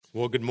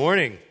Well, good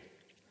morning.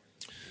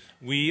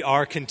 We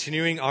are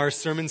continuing our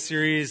sermon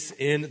series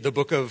in the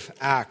book of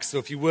Acts. So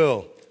if you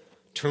will,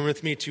 turn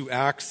with me to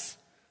Acts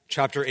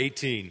chapter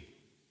 18.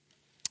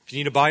 If you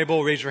need a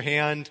Bible, raise your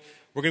hand.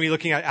 We're going to be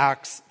looking at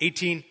Acts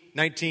 18,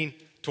 19,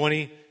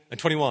 20, and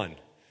 21.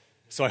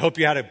 So I hope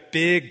you had a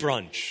big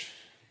brunch.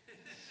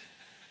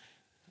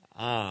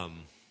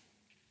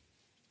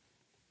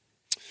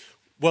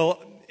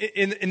 Well,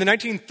 in the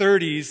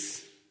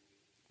 1930s,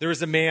 there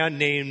was a man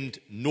named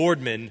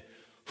Nordman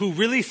who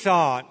really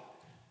thought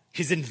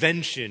his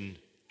invention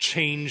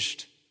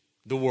changed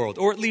the world,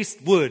 or at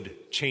least would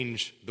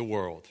change the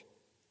world.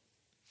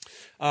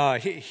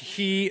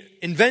 He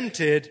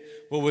invented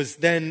what was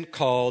then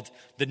called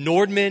the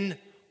Nordman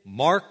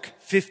Mark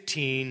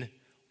 15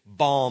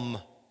 bomb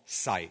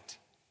sight.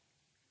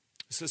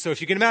 So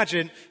if you can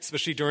imagine,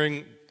 especially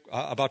during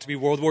about to be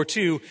World War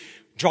II,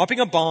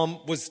 dropping a bomb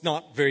was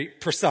not very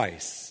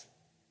precise,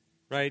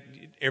 right?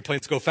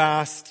 Airplanes go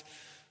fast.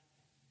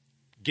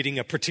 Hitting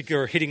a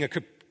particular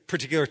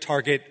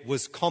target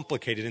was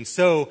complicated. And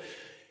so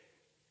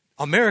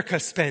America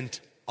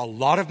spent a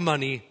lot of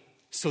money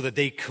so that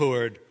they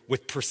could,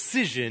 with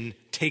precision,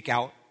 take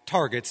out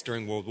targets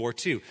during World War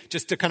II.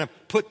 Just to kind of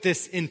put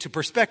this into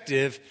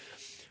perspective,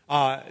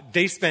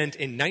 they spent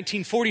in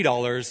 1940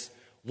 dollars,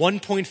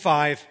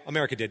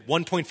 America did,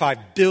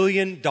 $1.5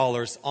 billion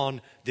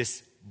on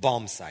this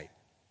bomb sight.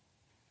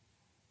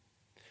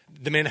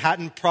 The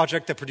Manhattan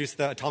Project that produced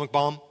the atomic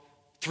bomb,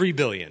 $3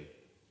 billion.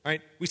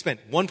 Right? We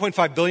spent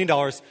 $1.5 billion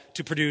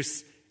to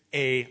produce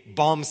a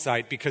bomb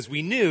sight because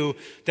we knew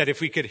that if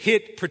we could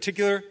hit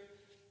particular,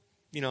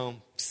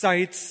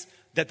 sites,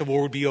 that the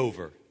war would be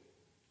over.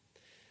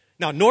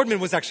 Now, Nordman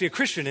was actually a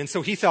Christian, and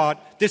so he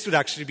thought this would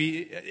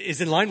actually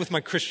is in line with my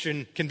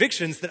Christian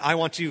convictions that I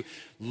want to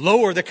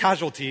lower the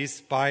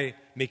casualties by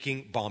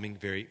making bombing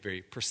very,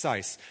 very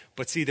precise.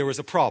 But see, there was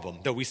a problem.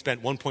 Though we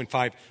spent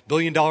 $1.5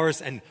 billion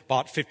and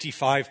bought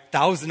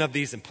 55,000 of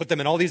these and put them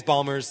in all these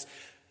bombers,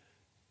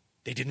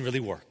 they didn't really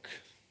work.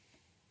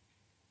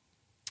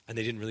 And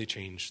they didn't really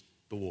change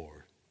the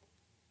war.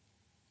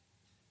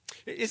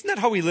 Isn't that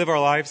how we live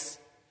our lives?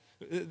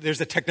 There's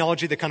a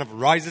technology that kind of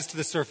rises to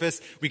the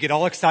surface. We get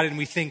all excited and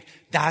we think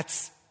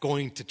that's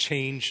going to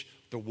change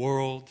the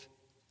world.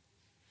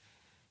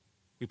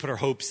 We put our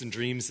hopes and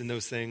dreams in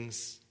those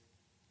things,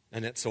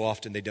 and yet so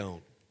often they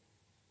don't.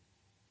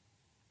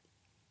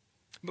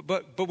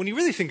 But when you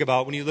really think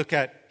about, when you look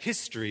at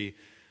history,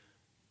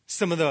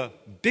 some of the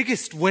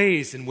biggest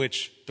ways in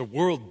which the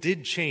world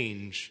did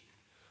change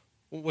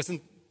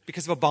wasn't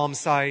because of a bomb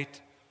sight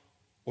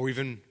or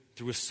even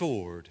through a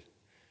sword.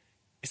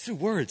 It's through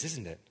words,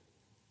 isn't it?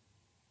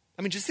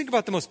 I mean, just think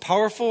about the most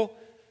powerful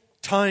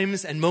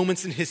times and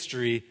moments in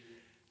history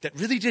that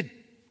really did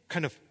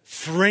kind of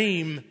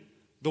frame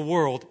the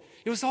world.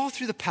 It was all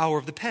through the power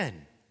of the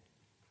pen.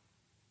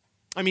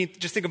 I mean,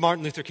 just think of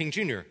Martin Luther King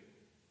Jr.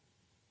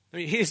 I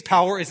mean, his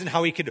power isn't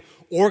how he could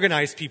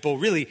organize people.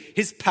 Really,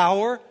 his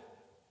power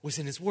was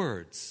in his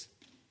words.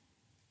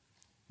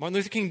 Martin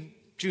Luther King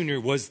Jr.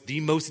 was the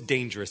most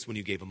dangerous when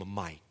you gave him a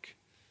mic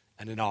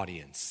and an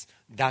audience.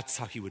 That's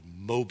how he would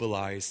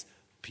mobilize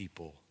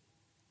people.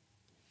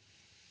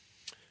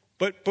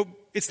 But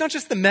it's not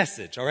just the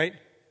message, all right?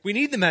 We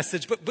need the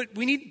message, but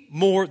we need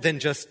more than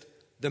just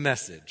the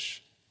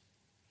message.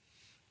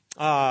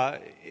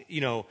 The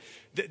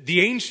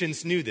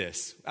ancients knew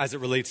this as it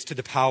relates to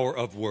the power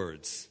of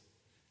words.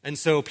 And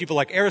so people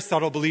like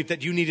Aristotle believed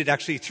that you needed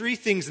actually three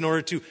things in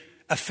order to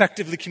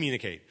effectively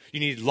communicate. You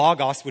needed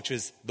logos, which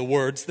is the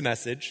words, the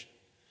message.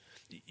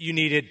 You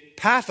needed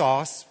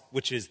pathos,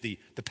 which is the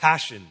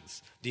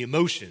passions, the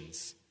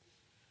emotions.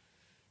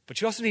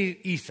 But you also needed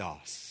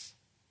ethos,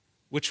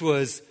 which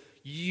was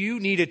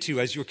you needed to,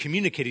 as you were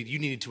communicating, you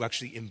needed to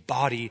actually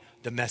embody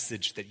the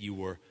message that you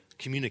were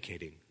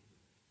communicating.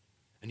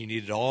 And you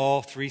needed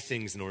all three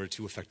things in order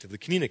to effectively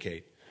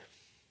communicate.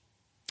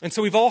 And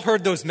so we've all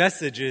heard those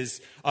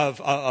messages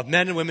of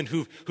men and women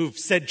who've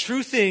said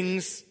true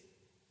things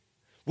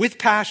with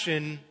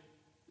passion,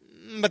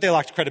 but they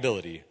lacked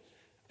credibility.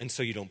 And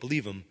so you don't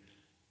believe them,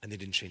 and they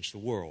didn't change the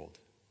world.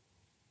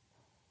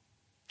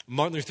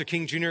 Martin Luther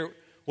King Jr.,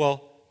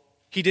 well,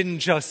 he didn't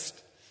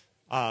just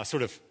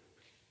sort of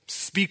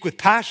speak with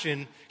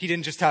passion. He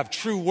didn't just have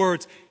true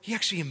words. He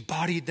actually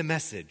embodied the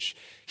message.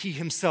 He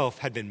himself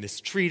had been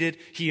mistreated.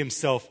 He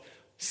himself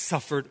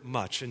suffered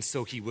much, and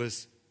so he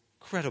was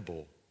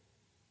credible.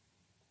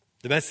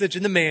 The message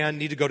and the man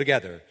need to go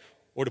together.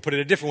 Or to put it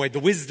a different way, the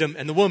wisdom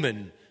and the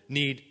woman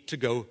need to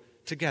go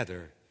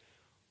together.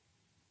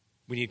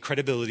 We need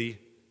credibility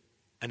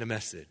and a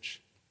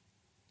message.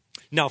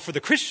 Now, for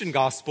the Christian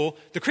gospel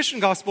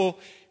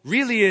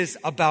really is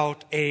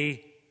about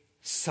a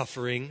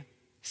suffering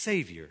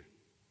Savior.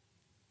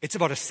 It's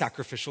about a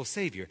sacrificial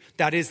Savior.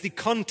 That is the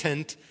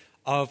content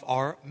of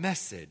our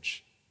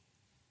message.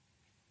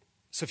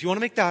 So if you want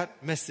to make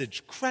that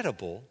message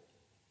credible,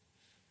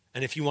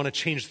 and if you want to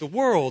change the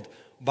world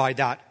by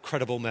that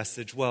credible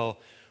message, well,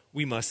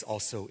 we must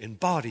also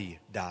embody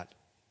that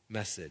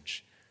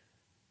message.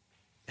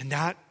 And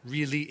that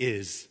really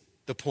is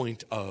the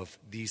point of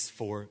these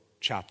 4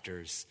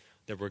 chapters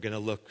that we're going to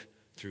look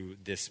through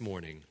this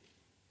morning.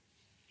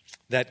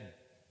 That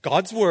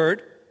God's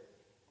word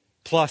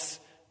plus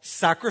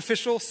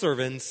sacrificial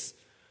servants,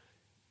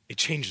 it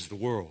changes the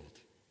world.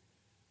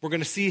 We're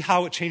going to see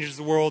how it changes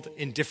the world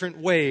in different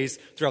ways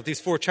throughout these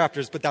 4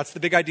 chapters, but that's the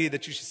big idea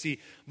that you should see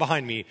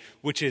behind me,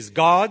 which is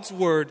God's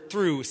word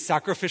through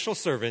sacrificial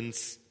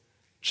servants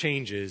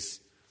changes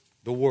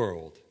the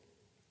world.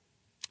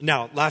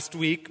 Now, last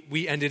week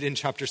we ended in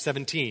chapter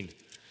 17.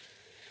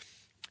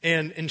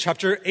 And in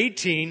chapter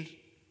 18,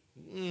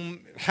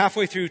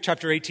 halfway through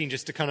chapter 18,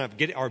 just to kind of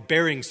get our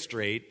bearings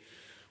straight,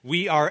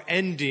 we are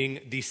ending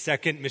the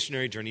second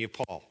missionary journey of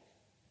Paul.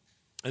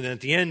 And then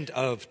at the end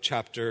of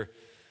chapter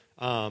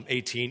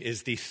 18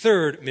 is the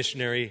third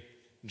missionary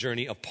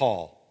journey of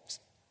Paul.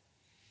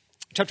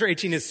 Chapter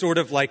 18 is sort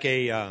of like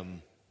a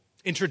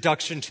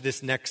introduction to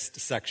this next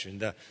section,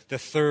 the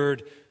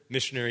third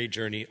missionary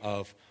journey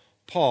of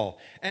Paul.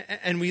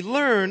 And we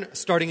learn,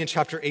 starting in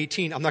chapter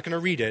 18, I'm not going to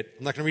read it.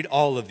 I'm not going to read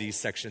all of these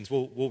sections.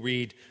 We'll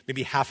read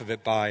maybe half of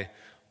it by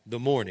the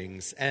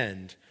morning's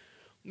end.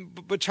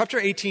 But chapter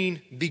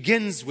 18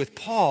 begins with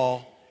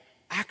Paul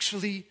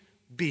actually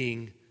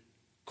being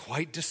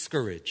quite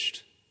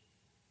discouraged.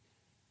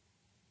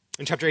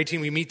 In chapter 18,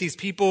 we meet these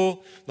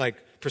people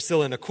like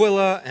Priscilla and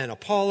Aquila and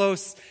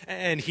Apollos,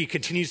 and he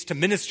continues to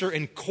minister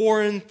in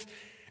Corinth.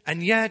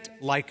 And yet,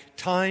 like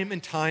time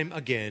and time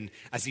again,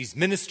 as he's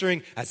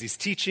ministering, as he's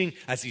teaching,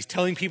 as he's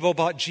telling people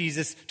about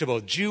Jesus to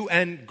both Jew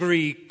and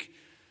Greek,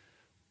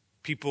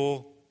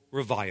 people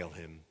revile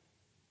him.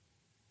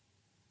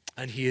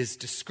 And he is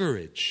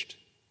discouraged.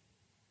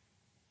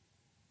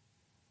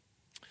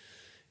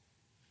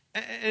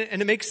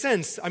 And it makes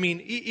sense. I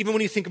mean, even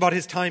when you think about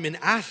his time in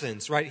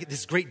Athens, right?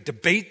 This great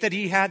debate that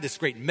he had, this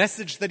great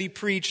message that he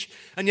preached,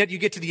 and yet you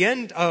get to the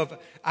end of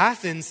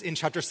Athens in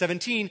chapter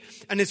 17,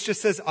 and it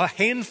just says a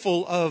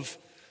handful of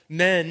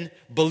men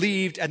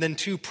believed and then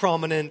 2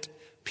 prominent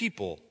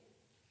people.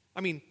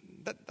 I mean,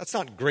 that's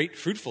not great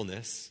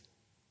fruitfulness.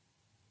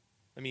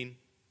 I mean,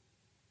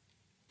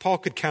 Paul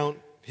could count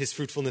his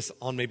fruitfulness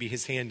on maybe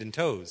his hand and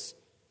toes.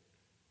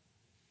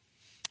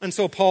 And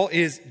so Paul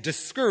is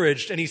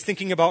discouraged, and he's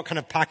thinking about kind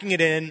of packing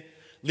it in,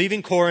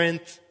 leaving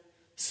Corinth,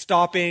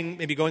 stopping,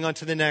 maybe going on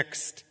to the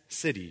next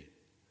city.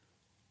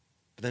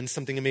 But then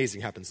something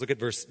amazing happens. Look at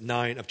verse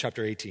 9 of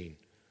chapter 18.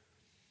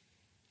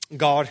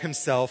 God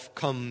himself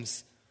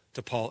comes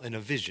to Paul in a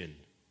vision.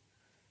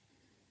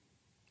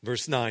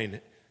 Verse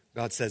 9,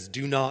 God says,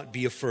 "Do not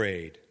be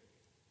afraid,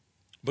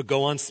 but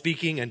go on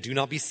speaking and do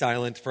not be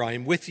silent, for I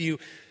am with you,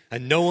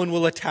 and no one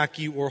will attack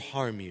you or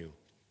harm you.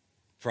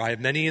 For I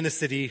have many in the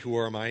city who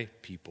are my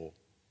people."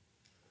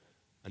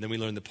 And then we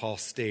learn that Paul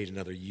stayed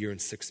another 1 year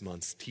and 6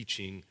 months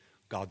teaching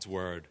God's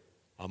word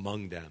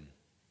among them.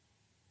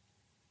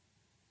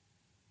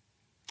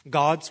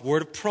 God's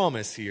word of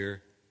promise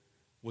here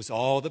was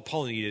all that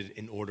Paul needed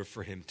in order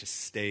for him to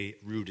stay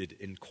rooted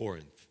in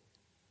Corinth.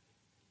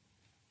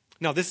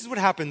 Now, this is what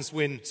happens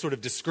when sort of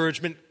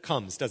discouragement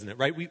comes, doesn't it,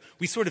 right?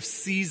 We sort of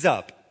seize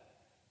up.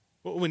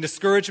 When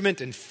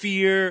discouragement and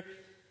fear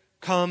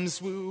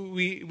comes,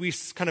 we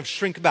kind of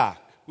shrink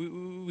back.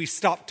 We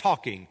stop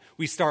talking.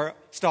 We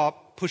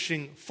stop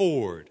pushing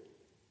forward.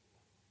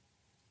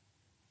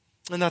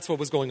 And that's what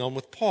was going on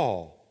with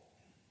Paul.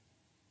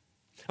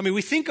 I mean,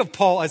 we think of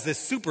Paul as this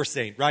super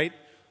saint, right?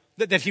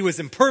 That he was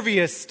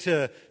impervious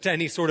to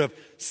any sort of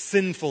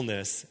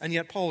sinfulness. And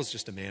yet Paul was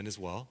just a man as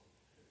well,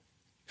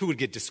 who would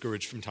get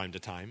discouraged from time to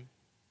time,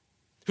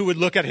 who would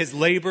look at his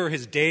labor,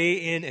 his day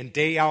in and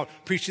day out,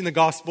 preaching the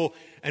gospel,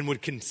 and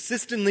would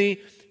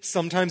consistently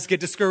sometimes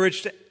get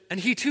discouraged. And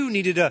he too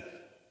needed a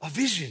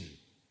vision.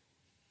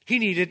 He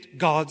needed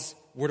God's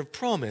word of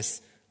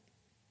promise.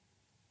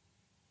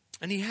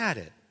 And he had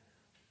it.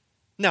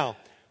 Now,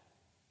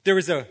 there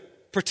was a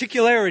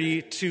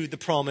particularity to the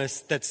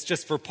promise that's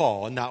just for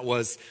Paul, and that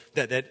was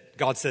that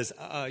God says,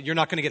 you're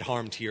not going to get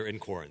harmed here in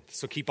Corinth,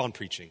 so keep on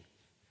preaching.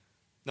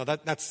 No,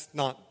 that's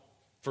not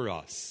for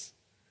us.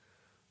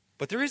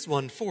 But there is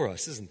one for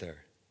us, isn't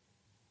there?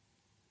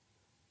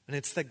 And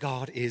it's that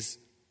God is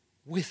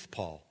with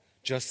Paul,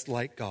 just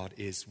like God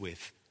is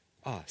with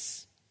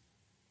us.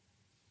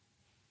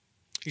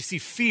 You see,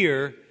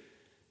 fear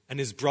and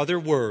his brother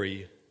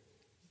worry,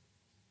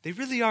 they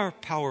really are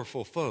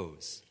powerful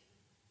foes.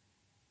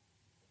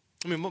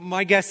 I mean,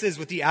 my guess is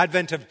with the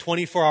advent of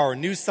 24-hour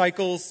news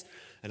cycles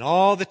and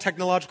all the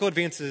technological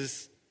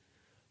advances,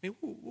 I mean,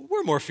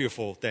 we're more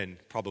fearful than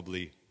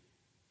probably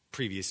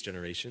previous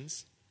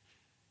generations.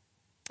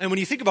 And when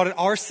you think about it,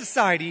 our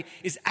society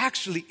is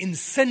actually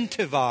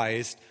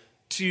incentivized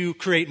to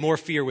create more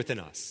fear within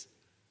us.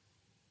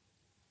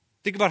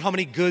 Think about how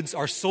many goods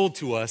are sold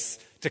to us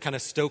to kind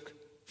of stoke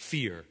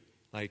fear.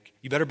 Like,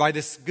 you better buy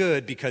this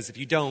good because if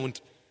you don't,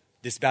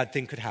 this bad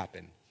thing could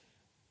happen.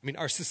 I mean,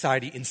 our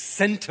society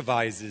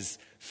incentivizes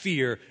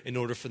fear in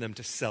order for them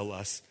to sell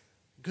us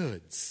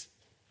goods.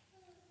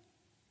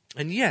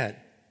 And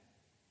yet,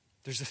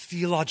 there's a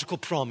theological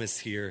promise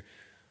here,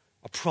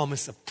 a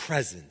promise of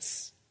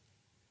presence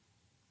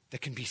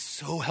that can be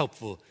so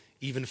helpful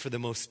even for the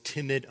most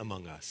timid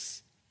among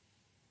us,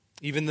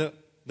 even the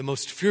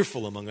most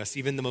fearful among us,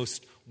 even the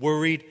most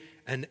worried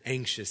and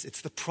anxious.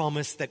 It's the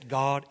promise that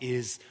God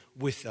is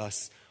with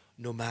us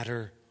no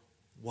matter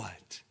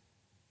what.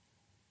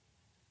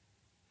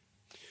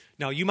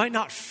 Now, you might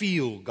not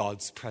feel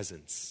God's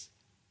presence,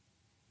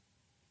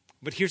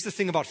 but here's the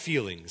thing about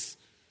feelings.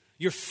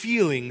 Your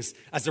feelings,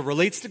 as it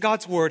relates to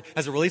God's word,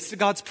 as it relates to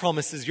God's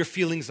promises, your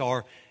feelings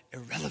are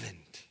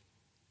irrelevant.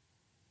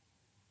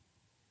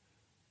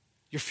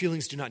 Your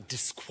feelings do not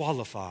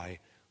disqualify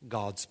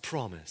God's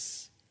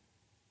promise.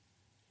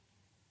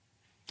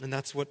 And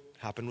that's what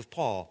happened with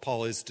Paul.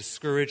 Paul is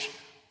discouraged.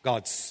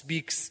 God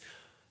speaks,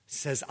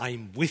 says,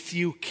 I'm with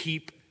you,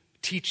 keep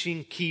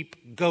teaching,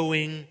 keep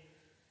going.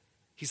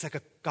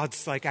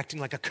 God's like acting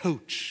like a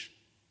coach.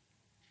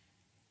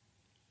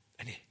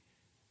 And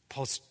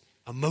Paul's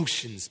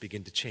emotions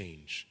begin to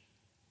change.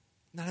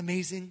 Isn't that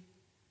amazing?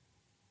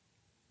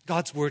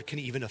 God's word can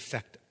even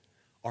affect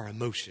our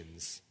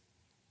emotions.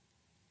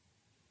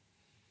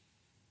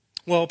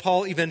 Well,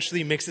 Paul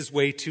eventually makes his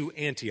way to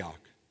Antioch.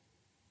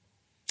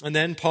 And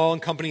then Paul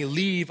and company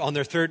leave on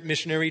their third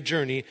missionary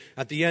journey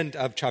at the end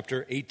of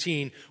chapter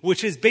 18,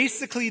 which is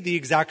basically the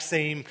exact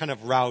same kind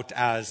of route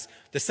as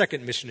the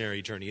second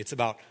missionary journey. It's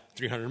about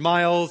 300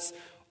 miles,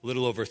 a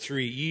little over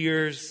 3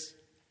 years.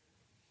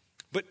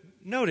 But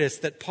notice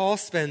that Paul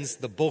spends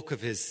the bulk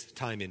of his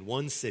time in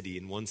one city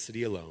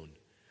alone.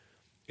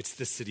 It's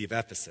the city of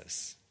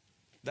Ephesus.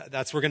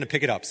 That's where we're going to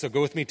pick it up. So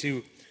go with me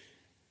to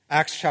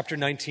Acts chapter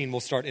 19. We'll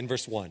start in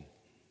verse 1.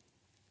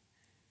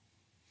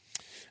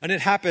 And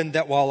it happened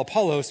that while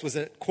Apollos was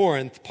at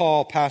Corinth,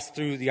 Paul passed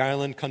through the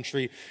island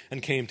country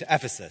and came to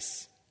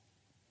Ephesus.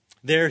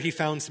 There he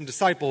found some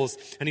disciples,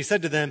 and he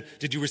said to them,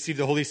 "Did you receive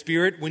the Holy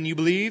Spirit when you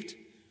believed?"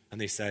 And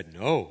they said,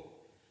 "No,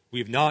 we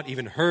have not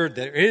even heard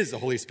there is a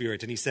Holy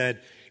Spirit." And he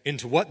said,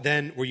 "Into what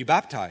then were you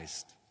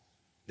baptized?"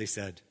 They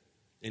said,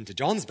 "Into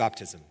John's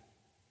baptism."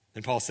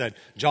 And Paul said,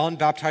 "John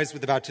baptized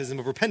with the baptism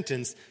of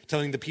repentance,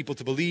 telling the people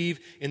to believe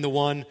in the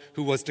one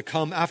who was to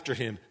come after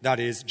him, that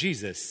is,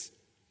 Jesus."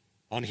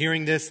 On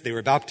hearing this, they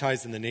were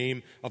baptized in the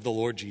name of the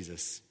Lord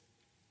Jesus.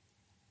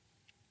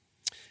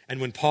 And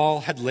when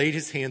Paul had laid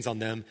his hands on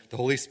them, the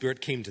Holy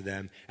Spirit came to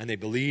them, and they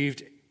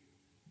believed,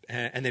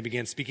 and they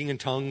began speaking in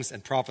tongues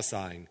and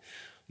prophesying.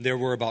 There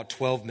were about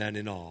 12 men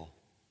in all.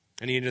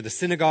 And he entered the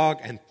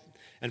synagogue,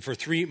 and for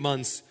 3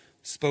 months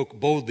spoke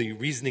boldly,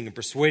 reasoning and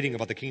persuading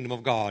about the kingdom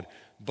of God.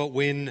 But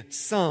when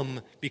some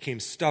became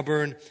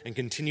stubborn and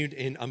continued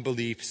in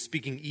unbelief,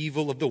 speaking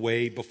evil of the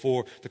way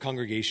before the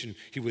congregation,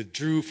 he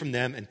withdrew from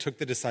them and took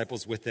the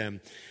disciples with them,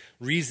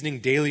 reasoning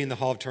daily in the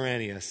hall of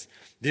Tyrannus.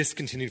 This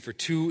continued for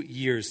 2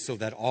 years, so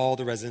that all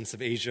the residents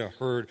of Asia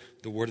heard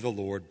the word of the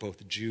Lord,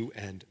 both Jew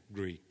and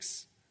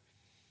Greeks.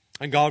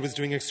 And God was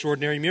doing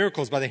extraordinary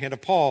miracles by the hand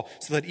of Paul,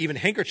 so that even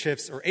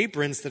handkerchiefs or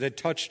aprons that had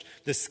touched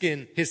his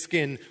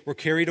skin were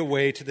carried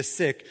away to the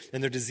sick,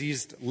 and their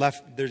diseases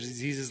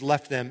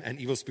left them, and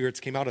evil spirits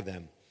came out of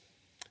them.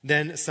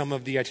 Then some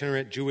of the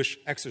itinerant Jewish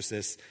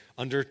exorcists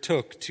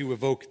undertook to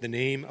evoke the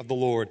name of the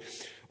Lord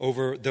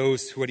over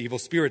those who had evil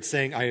spirits,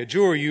 saying, "I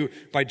adjure you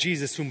by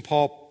Jesus whom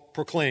Paul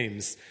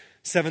proclaims."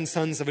 7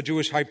 sons of a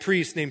Jewish high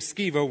priest named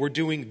Sceva were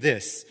doing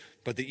this,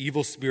 but the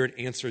evil spirit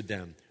answered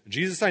them,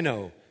 "Jesus I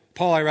know,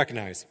 Paul I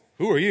recognize.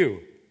 Who are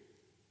you?"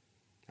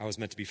 I was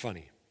meant to be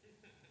funny.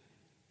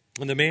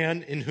 And the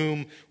man in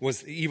whom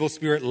was the evil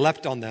spirit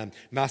leapt on them,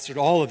 mastered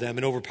all of them,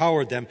 and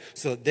overpowered them,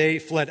 so that they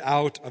fled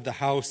out of the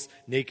house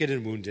naked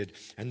and wounded.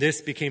 And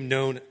this became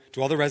known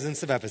to all the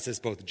residents of Ephesus,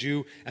 both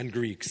Jew and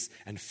Greeks.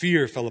 And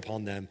fear fell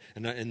upon them,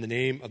 and in the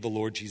name of the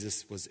Lord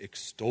Jesus was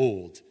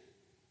extolled.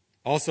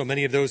 Also,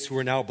 many of those who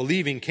were now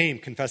believing came,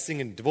 confessing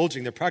and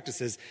divulging their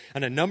practices,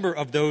 and a number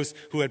of those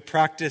who had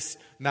practiced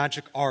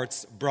magic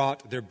arts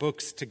brought their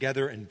books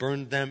together and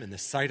burned them in the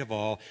sight of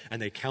all,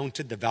 and they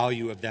counted the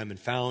value of them and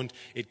found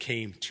it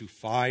came to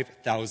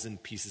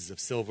 5,000 pieces of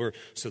silver.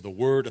 So the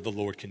word of the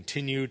Lord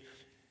continued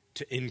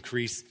to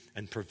increase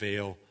and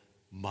prevail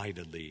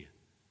mightily.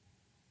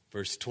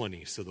 Verse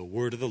 20, so the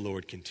word of the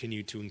Lord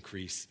continued to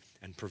increase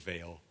and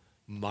prevail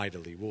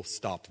mightily. We'll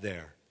stop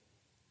there.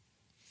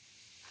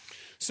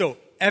 So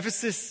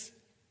Ephesus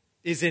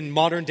is in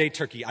modern-day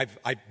Turkey.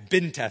 I've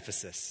been to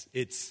Ephesus.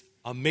 It's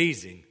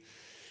amazing.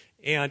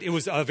 And it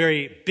was a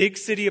very big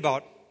city,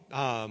 about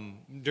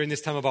during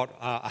this time, about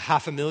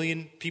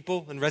 500,000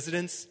 people and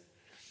residents.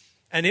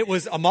 And it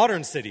was a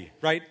modern city,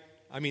 right?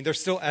 I mean, they're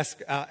still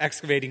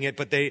excavating it,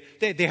 but they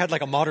had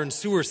like a modern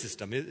sewer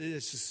system.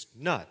 It's just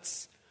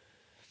nuts.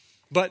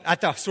 But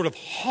at the sort of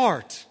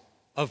heart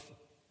of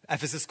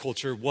Ephesus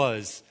culture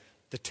was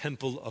the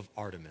Temple of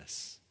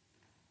Artemis.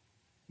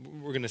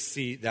 We're going to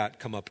see that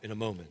come up in a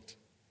moment.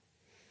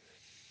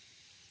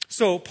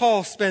 So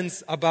Paul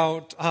spends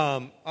about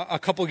a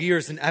couple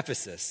years in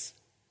Ephesus.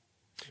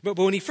 But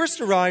when he first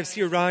arrives,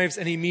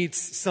 and he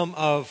meets some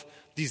of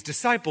these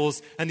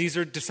disciples, and these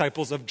are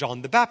disciples of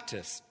John the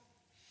Baptist.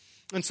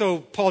 And so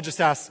Paul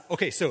just asks,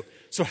 okay, so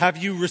have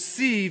you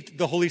received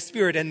the Holy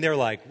Spirit? And they're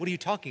like, what are you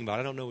talking about?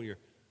 I don't know what you're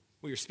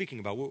what you're speaking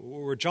about.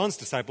 We're John's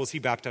disciples. He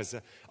baptized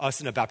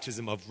us in a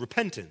baptism of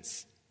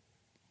repentance.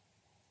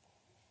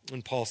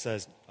 And Paul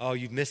says, oh,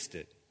 you've missed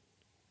it.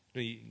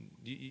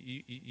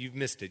 You've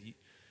missed it.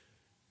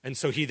 And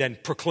so he then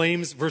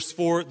proclaims, verse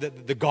 4,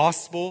 the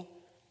gospel.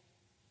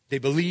 They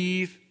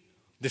believe.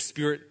 The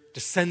Spirit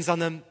descends on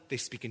them. They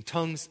speak in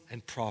tongues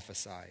and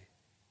prophesy.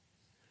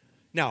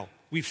 Now,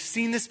 we've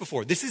seen this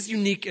before. This is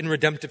unique in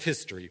redemptive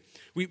history.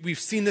 We've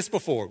seen this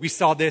before. We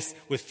saw this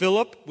with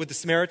Philip, with the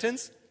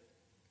Samaritans.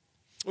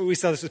 We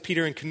saw this with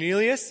Peter and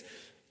Cornelius.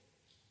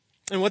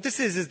 And what this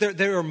is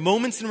there are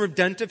moments in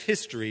redemptive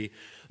history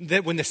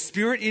that when the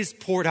Spirit is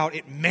poured out,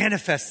 it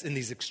manifests in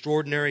these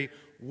extraordinary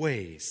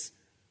ways.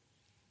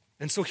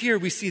 And so here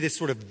we see this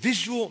sort of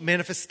visual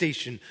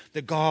manifestation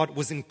that God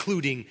was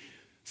including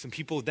some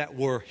people that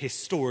were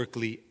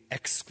historically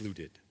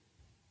excluded.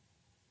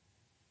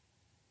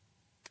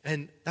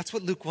 And that's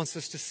what Luke wants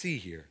us to see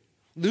here.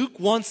 Luke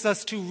wants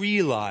us to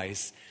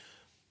realize,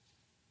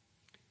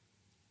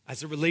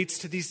 as it relates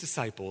to these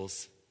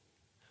disciples,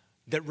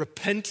 that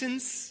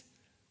repentance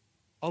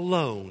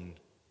alone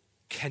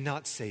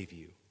cannot save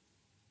you.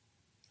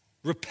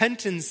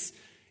 Repentance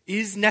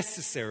is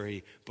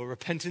necessary, but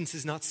repentance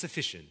is not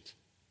sufficient.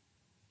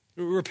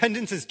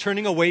 Repentance is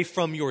turning away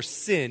from your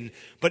sin,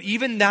 but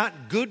even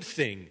that good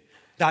thing,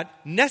 that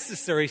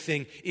necessary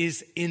thing,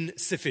 is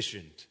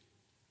insufficient.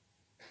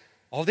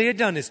 All they had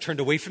done is turned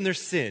away from their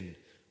sin,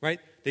 right?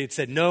 They had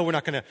said, no, we're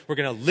going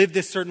to live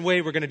this certain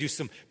way. We're going to do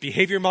some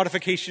behavior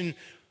modification.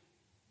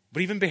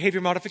 But even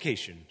behavior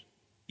modification,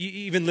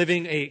 even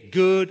living a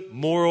good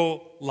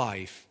moral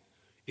life,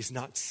 is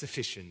not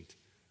sufficient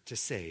to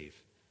save.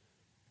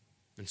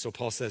 And so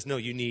Paul says, no,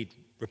 you need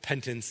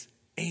repentance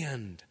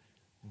and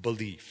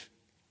belief.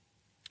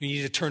 You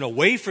need to turn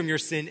away from your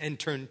sin and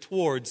turn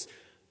towards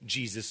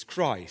Jesus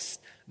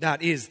Christ.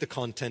 That is the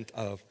content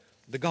of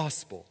the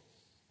gospel.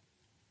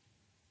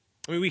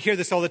 I mean, we hear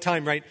this all the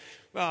time, right?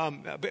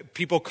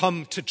 People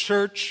come to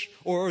church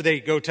or they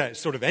go to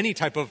sort of any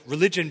type of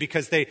religion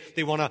because they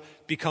want to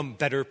become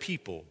better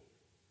people.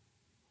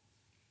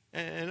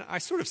 And I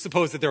sort of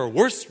suppose that there are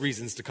worse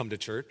reasons to come to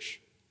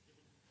church.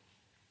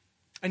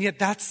 And yet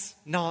that's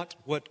not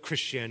what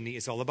Christianity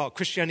is all about.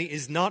 Christianity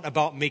is not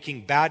about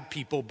making bad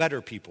people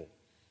better people.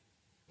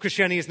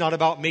 Christianity is not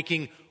about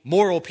making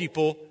moral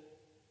people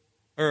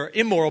or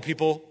immoral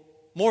people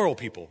moral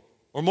people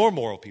or more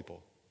moral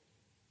people.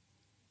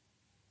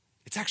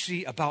 It's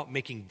actually about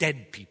making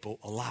dead people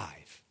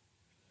alive.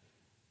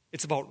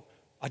 It's about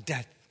a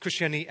death.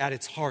 Christianity at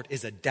its heart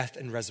is a death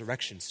and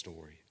resurrection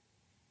story.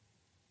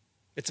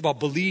 It's about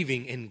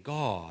believing in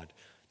God,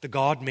 the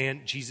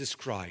God-man Jesus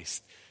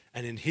Christ,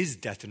 and in his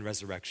death and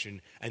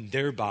resurrection, and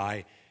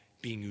thereby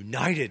being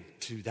united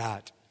to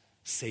that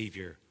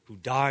Savior who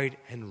died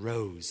and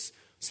rose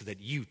so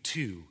that you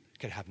too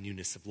can have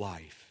newness of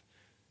life.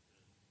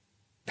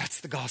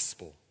 That's the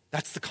gospel.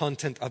 That's the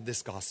content of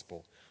this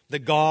gospel.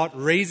 That God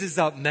raises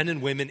up men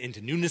and women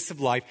into newness of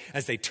life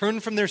as they turn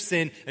from their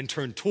sin and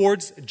turn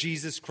towards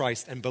Jesus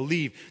Christ and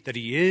believe that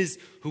he is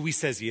who he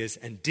says he is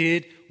and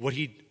did what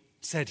he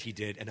said he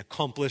did and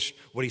accomplished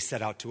what he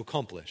set out to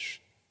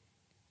accomplish.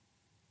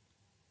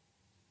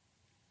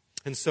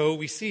 And so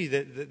we see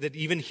that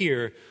even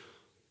here,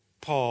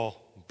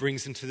 Paul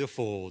brings into the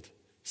fold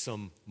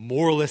some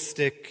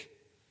moralistic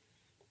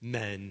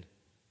men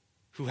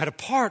who had a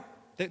part,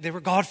 they were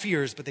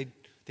God-fearers, but they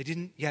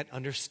didn't yet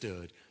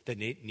understood that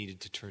they needed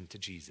to turn to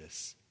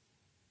Jesus.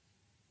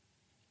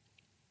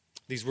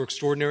 These were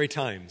extraordinary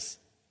times,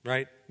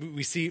 right?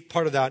 We see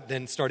part of that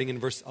then starting in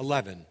verse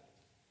 11.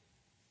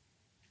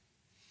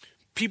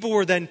 People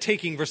were then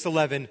taking, verse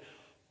 11,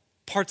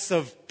 parts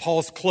of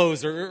Paul's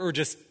clothes or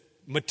just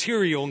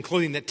material and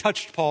clothing that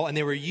touched Paul, and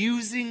they were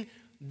using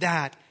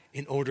that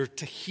in order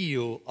to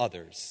heal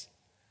others.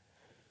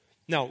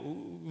 Now,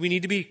 we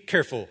need to be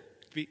careful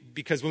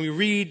because when we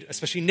read,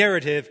 especially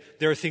narrative,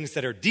 there are things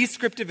that are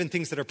descriptive and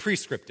things that are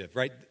prescriptive,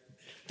 right?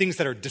 Things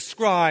that are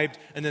described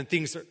and then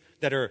things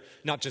that are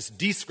not just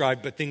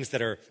described, but things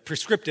that are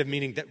prescriptive,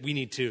 meaning that we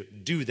need to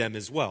do them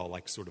as well,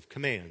 like sort of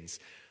commands.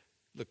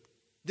 Look,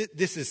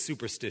 this is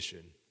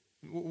superstition.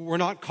 We're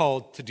not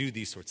called to do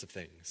these sorts of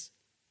things.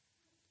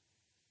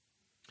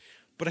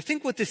 But I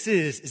think what this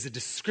is a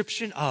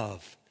description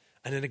of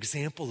and an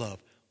example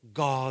of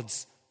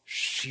God's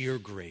sheer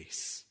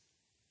grace.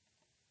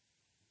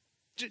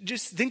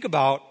 Just think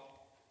about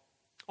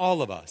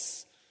all of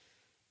us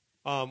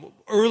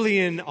early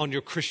in on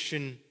your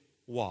Christian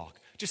walk.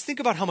 Just think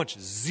about how much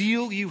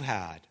zeal you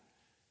had,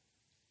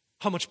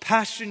 how much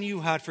passion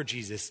you had for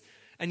Jesus,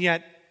 and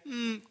yet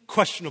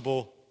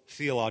questionable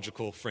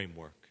theological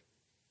framework.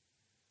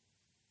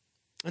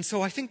 And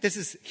so I think this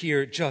is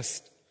here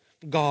just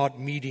God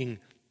meeting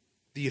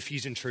the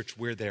Ephesian church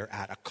where they're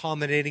at,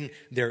 accommodating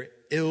their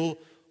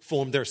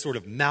ill-formed, their sort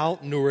of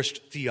malnourished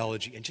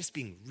theology, and just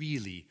being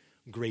really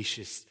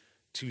gracious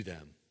to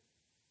them.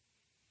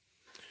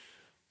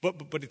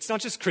 But it's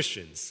not just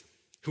Christians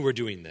who are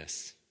doing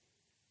this.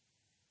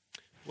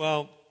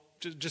 Well,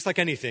 just like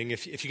anything,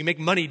 if you can make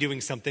money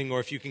doing something, or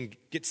if you can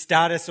get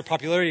status or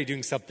popularity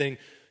doing something,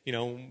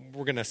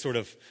 we're going to sort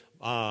of,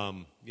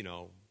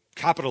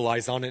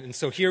 capitalize on it. And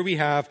so here we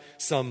have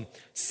some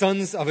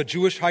sons of a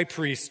Jewish high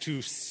priest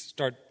who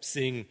start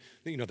seeing,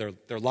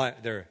 their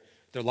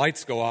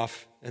lights go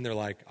off, and they're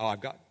like, oh, I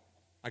got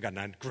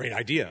a great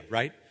idea,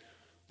 right?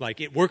 Like,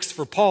 it works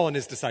for Paul and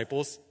his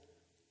disciples.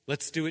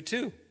 Let's do it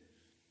too.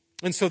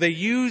 And so they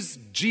use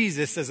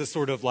Jesus as a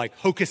sort of like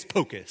hocus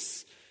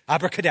pocus,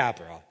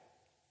 abracadabra.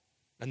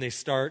 And they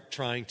start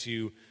trying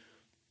to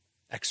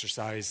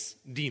exorcise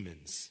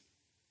demons.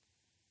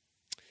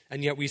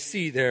 And yet we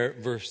see there in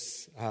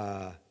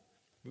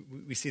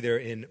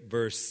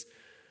verse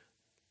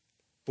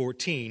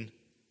 14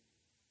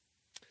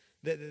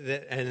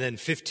 and then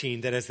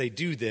 15 that as they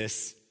do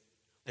this,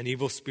 an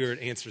evil spirit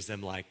answers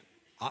them like,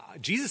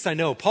 Jesus I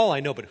know, Paul I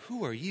know, but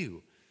who are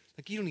you?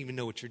 Like, you don't even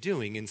know what you're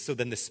doing. And so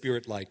then the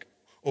spirit like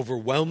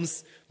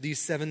overwhelms these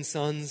 7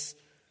 sons.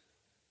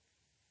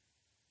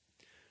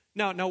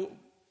 Now,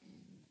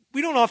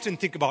 we don't often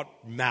think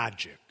about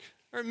magic.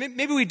 Or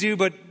maybe we do,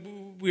 but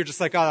we're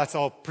just like, oh, that's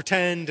all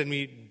pretend, and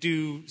we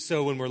do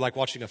so when we're like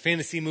watching a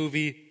fantasy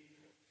movie.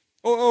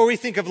 Or we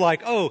think of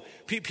like, oh,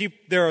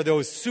 there are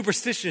those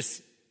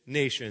superstitious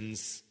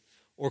nations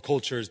or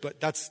cultures, but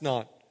that's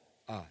not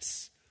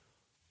us.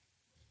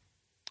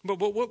 But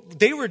what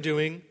they were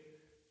doing,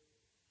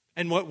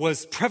 and what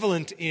was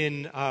prevalent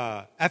in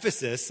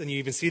Ephesus, and you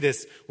even see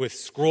this with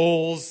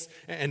scrolls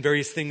and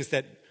various things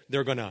that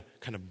they're going to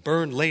kind of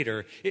burn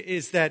later,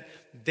 is that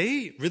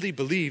they really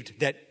believed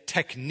that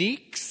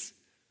techniques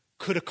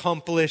could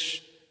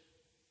accomplish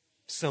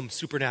some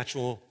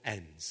supernatural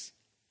ends.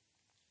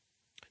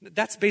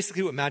 That's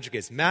basically what magic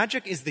is.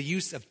 Magic is the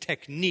use of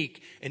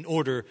technique in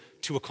order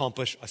to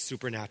accomplish a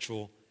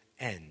supernatural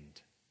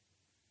end.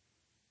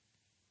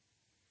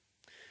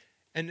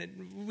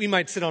 And we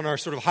might sit on our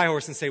sort of high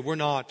horse and say we're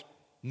not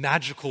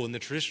magical in the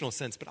traditional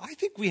sense, but I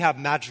think we have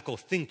magical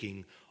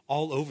thinking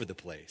all over the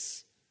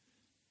place.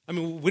 I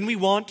mean, when we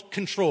want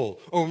control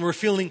or when we're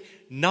feeling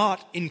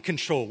not in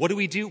control, what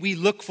do? We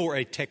look for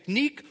a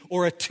technique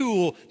or a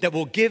tool that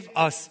will give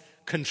us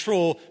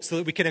control so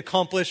that we can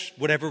accomplish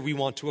whatever we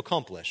want to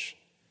accomplish.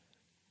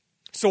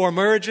 So our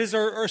marriages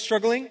are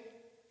struggling.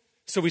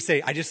 So we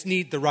say, I just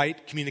need the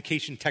right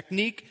communication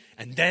technique,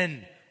 and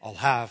then I'll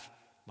have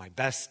my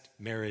best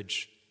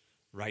marriage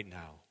right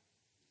now.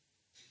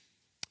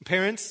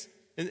 Parents,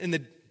 in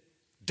the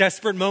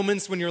desperate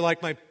moments when you're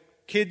like, my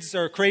kids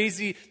are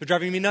crazy, they're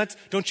driving me nuts,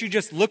 don't you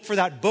just look for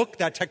that book,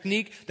 that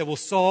technique that will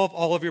solve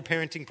all of your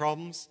parenting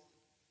problems?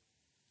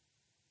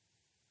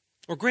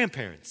 Or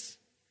grandparents,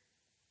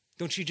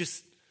 don't you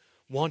just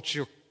want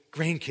your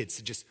grandkids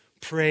to just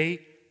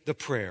pray the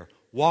prayer,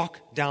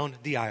 walk down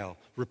the aisle,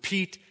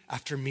 repeat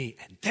after me,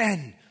 and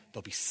then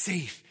they'll be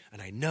safe,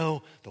 and I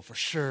know they'll for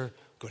sure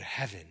go to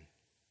heaven.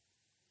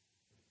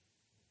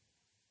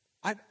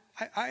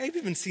 I've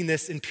even seen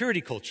this in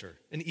purity culture,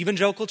 in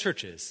evangelical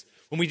churches,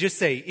 when we just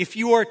say, if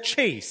you are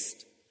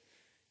chaste,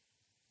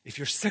 if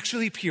you're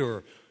sexually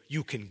pure,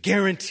 you can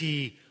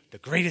guarantee the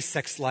greatest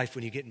sex life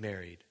when you get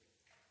married.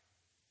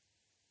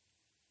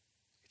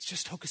 It's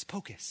just hocus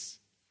pocus.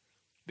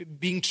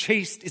 Being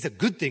chaste is a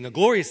good thing, a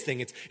glorious thing.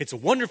 It's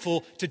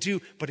wonderful to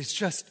do, but it's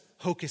just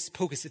hocus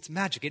pocus. It's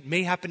magic. It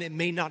may happen, it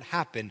may not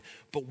happen,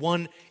 but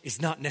one is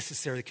not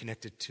necessarily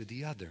connected to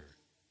the other.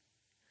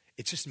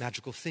 It's just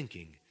magical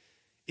thinking.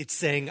 It's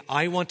saying,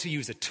 I want to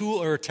use a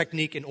tool or a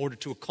technique in order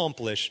to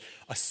accomplish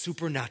a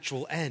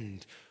supernatural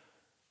end.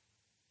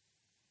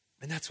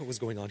 And that's what was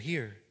going on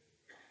here.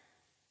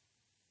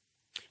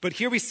 But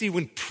here we see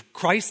when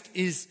Christ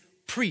is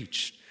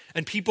preached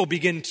and people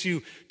begin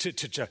to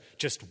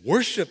just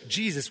worship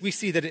Jesus, we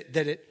see that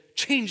it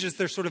changes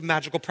their sort of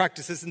magical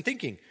practices and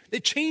thinking.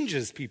 It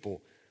changes people.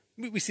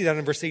 We see that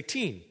in verse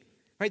 18.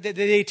 Right?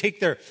 They take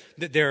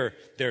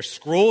their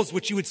scrolls,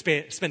 which you would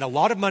spend a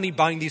lot of money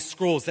buying these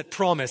scrolls that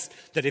promised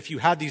that if you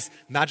had these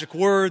magic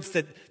words,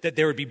 that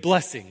there would be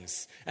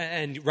blessings,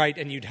 and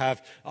you'd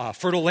have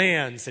fertile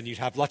lands, and you'd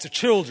have lots of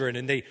children,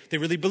 and they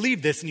really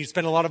believed this, and you'd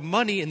spend a lot of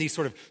money in these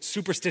sort of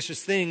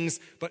superstitious things,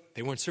 but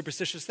they weren't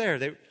superstitious there.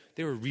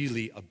 They were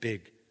really a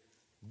big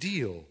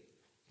deal.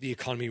 The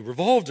economy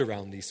revolved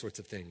around these sorts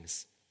of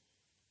things.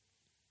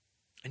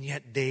 And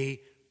yet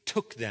they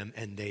took them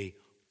and they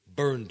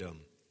burned them.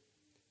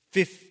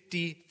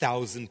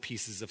 50,000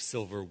 pieces of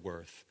silver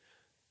worth.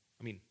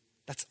 I mean,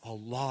 that's a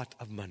lot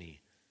of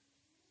money.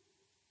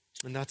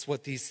 And that's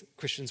what these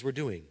Christians were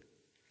doing.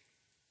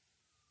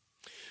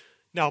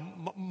 Now,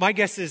 my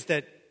guess is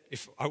that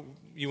if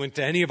you went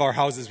to any of our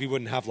houses, we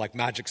wouldn't have like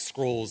magic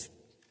scrolls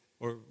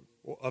or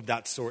of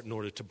that sort in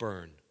order to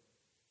burn.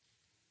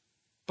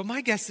 But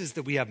my guess is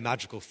that we have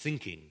magical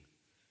thinking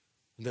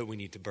that we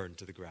need to burn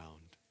to the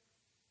ground.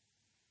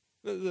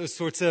 Those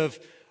sorts of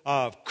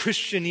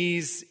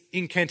Christianese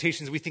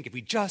incantations, we think if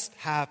we just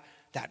have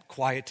that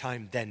quiet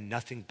time, then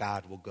nothing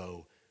bad will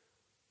go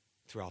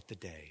throughout the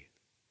day.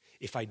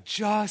 If I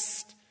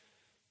just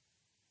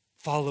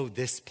follow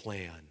this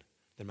plan,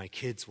 then my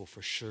kids will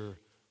for sure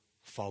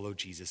follow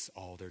Jesus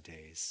all their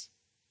days.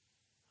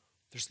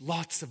 There's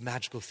lots of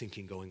magical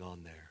thinking going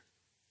on there.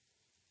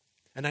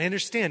 And I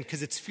understand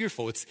because it's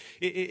fearful.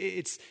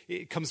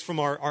 It comes from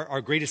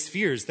our greatest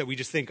fears that we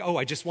just think, oh,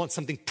 I just want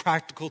something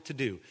practical to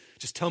do.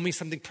 Just tell me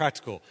something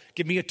practical.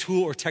 Give me a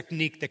tool or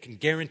technique that can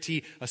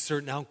guarantee a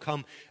certain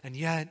outcome. And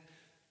yet,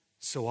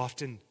 so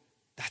often,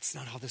 that's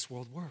not how this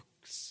world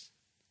works.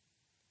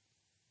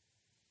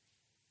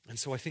 And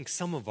so I think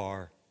some of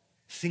our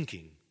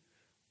thinking,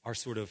 our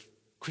sort of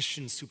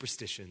Christian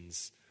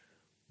superstitions,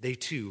 they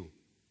too,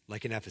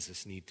 like in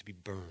Ephesus, need to be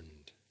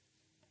burned.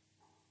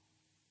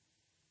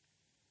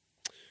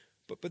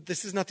 But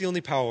this is not the only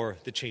power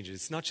that changes.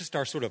 It's not just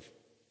our sort of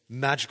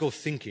magical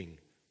thinking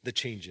that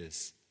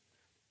changes.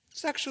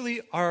 It's actually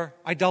our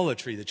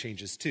idolatry that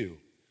changes too.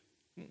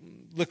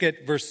 Look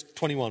at verse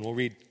 21. We'll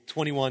read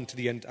 21 to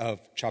the end of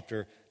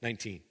chapter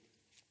 19.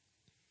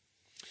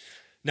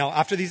 Now,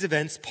 after these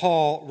events,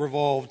 Paul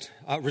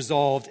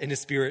resolved in his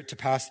spirit to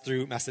pass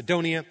through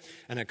Macedonia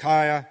and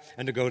Achaia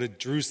and to go to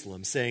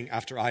Jerusalem, saying,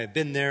 after I have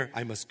been there,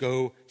 I must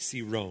go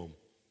see Rome.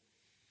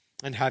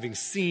 And having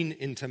seen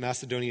into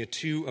Macedonia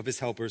two of his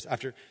helpers,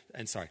 after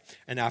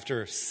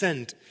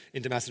sent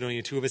into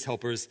Macedonia two of his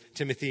helpers,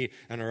 Timothy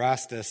and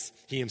Erastus,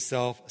 he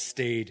himself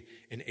stayed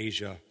in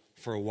Asia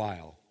for a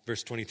while.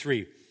 Verse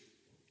 23.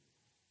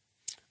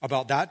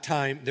 About that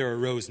time there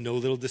arose no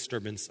little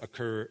disturbance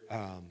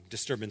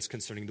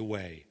concerning the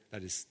way,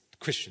 that is,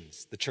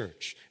 Christians, the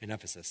church in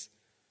Ephesus.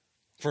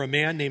 For a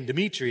man named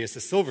Demetrius,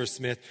 a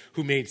silversmith,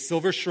 who made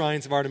silver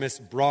shrines of Artemis,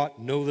 brought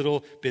no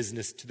little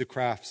business to the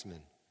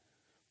craftsmen.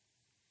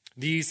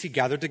 These he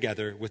gathered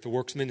together with the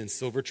workmen in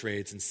silver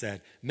trades and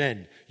said,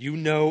 men, you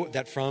know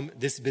that from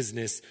this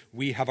business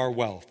we have our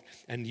wealth,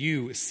 and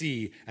you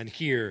see and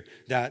hear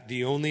that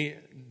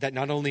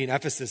not only in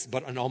Ephesus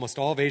but in almost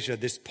all of Asia,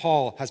 this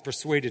Paul has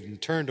persuaded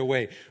and turned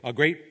away a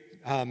great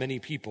many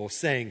people,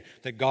 saying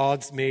that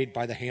gods made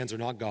by the hands are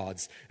not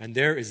gods. And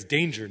there is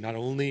danger not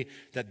only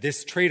that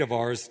this trade of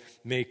ours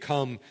may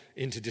come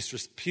into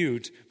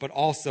disrepute, but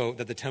also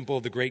that the temple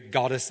of the great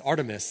goddess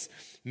Artemis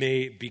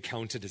may be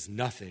counted as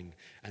nothing,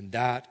 and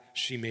that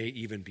she may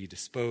even be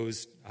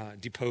deposed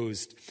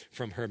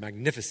from her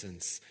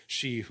magnificence,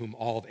 she whom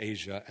all of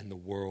Asia and the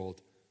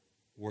world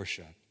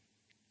worship.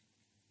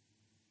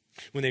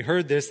 When they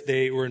heard this,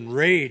 they were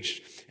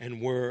enraged and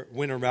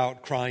went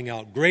about crying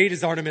out, great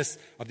is Artemis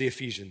of the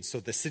Ephesians. So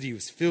the city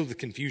was filled with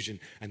confusion,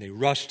 and they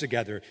rushed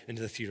together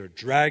into the theater,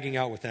 dragging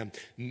out with them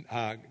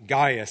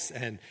Gaius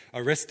and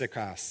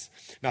Aristarchus,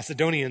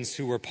 Macedonians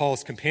who were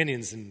Paul's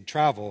companions in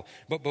travel.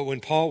 But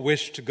when Paul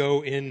wished to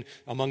go in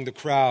among the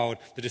crowd,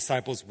 the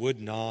disciples would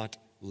not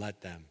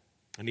let them.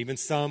 And even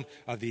some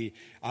of the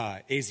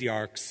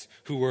Asiarchs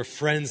who were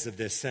friends of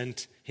this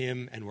sent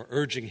him and were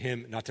urging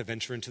him not to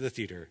venture into the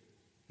theater.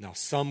 Now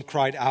some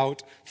cried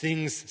out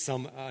things,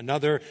 some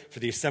another, for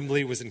the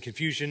assembly was in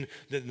confusion.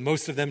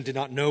 Most of them did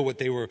not know what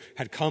they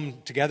had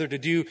come together to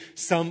do.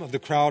 Some of the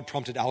crowd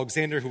prompted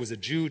Alexander, who was a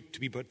Jew, to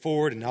be put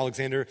forward, and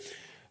Alexander,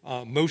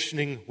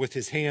 motioning with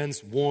his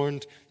hands,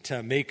 warned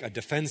to make a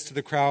defense to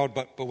the crowd.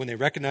 But when they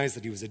recognized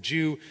that he was a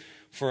Jew,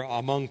 for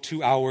among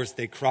 2 hours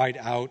they cried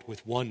out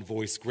with one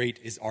voice, great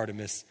is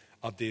Artemis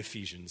of the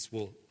Ephesians.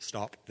 We'll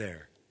stop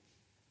there.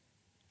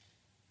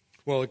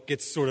 Well, it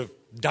gets sort of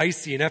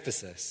dicey in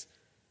Ephesus.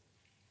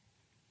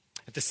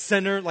 At the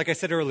center, like I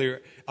said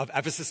earlier, of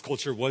Ephesus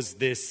culture was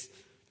this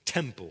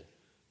temple.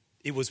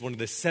 It was one of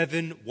the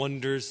 7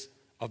 wonders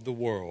of the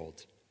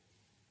world.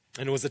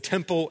 And it was a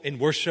temple in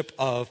worship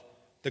of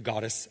the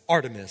goddess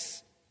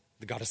Artemis,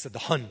 the goddess of the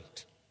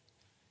hunt.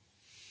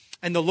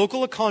 And the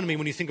local economy,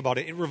 when you think about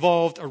it, it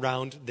revolved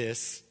around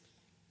this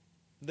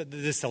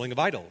selling of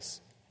idols.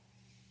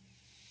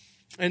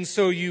 And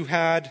so you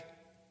had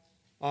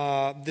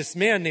this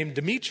man named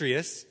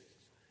Demetrius.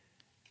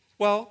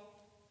 Well,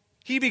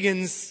 he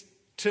begins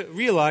to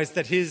realize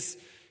that his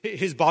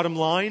bottom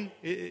line,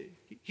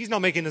 he's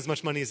not making as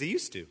much money as he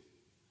used to.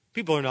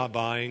 People are not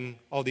buying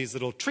all these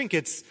little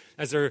trinkets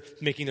as they're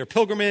making their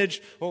pilgrimage,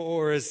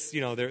 or as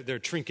their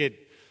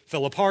trinket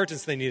fell apart and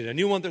so they needed a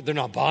new one. They're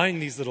not buying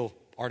these little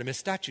Artemis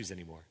statues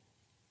anymore.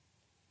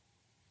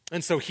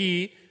 And so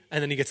and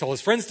then he gets all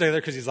his friends together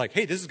because he's like,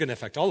 hey, this is going to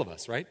affect all of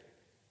us, right?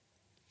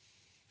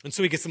 And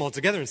so he gets them all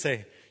together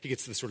and he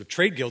gets the sort of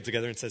trade guild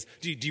together and says,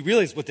 do you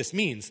realize what this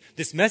means?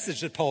 This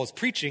message that Paul is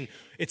preaching,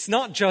 it's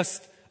not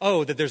just,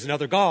 that there's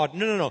another God.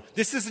 No.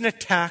 This is an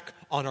attack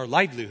on our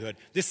livelihood.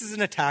 This is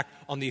an attack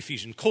on the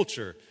Ephesian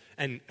culture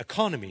and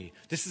economy.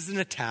 This is an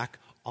attack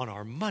on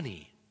our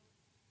money.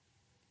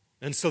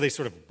 And so they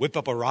sort of whip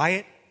up a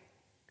riot,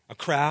 a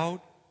crowd.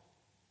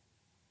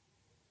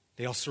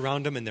 They all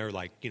surround him and they're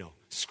like,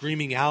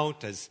 screaming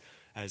out as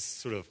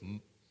sort of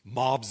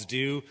mobs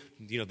do,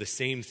 the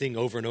same thing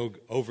over and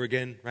over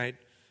again, right?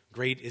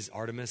 Great is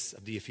Artemis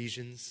of the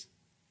Ephesians.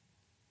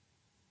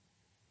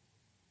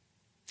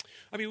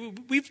 I mean,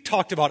 we've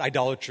talked about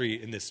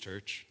idolatry in this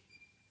church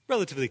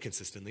relatively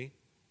consistently.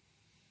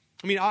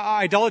 I mean,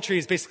 idolatry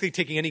is basically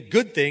taking any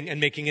good thing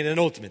and making it an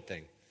ultimate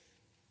thing.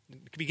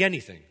 It could be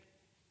anything.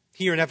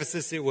 Here in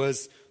Ephesus, it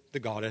was the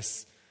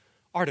goddess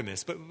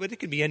Artemis. But it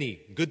can be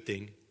any good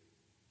thing.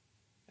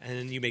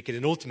 And you make it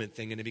an ultimate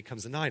thing and it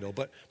becomes an idol.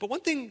 But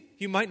one thing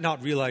you might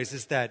not realize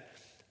is that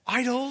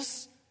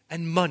idols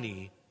and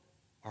money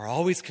are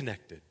always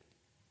connected.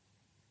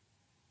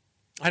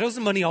 Idols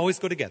and money always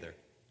go together.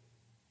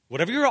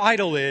 Whatever your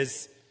idol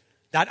is,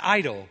 that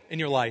idol in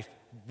your life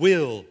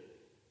will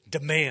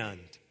demand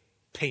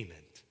payment.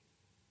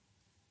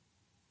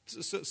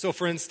 So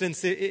for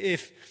instance,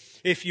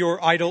 if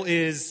your idol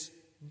is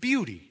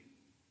beauty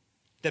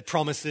that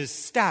promises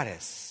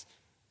status,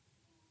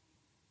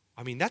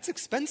 I mean, that's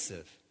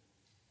expensive,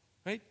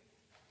 right?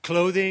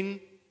 Clothing,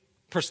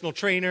 personal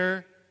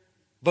trainer,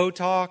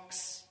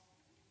 Botox.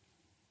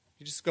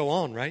 You just go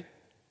on, right?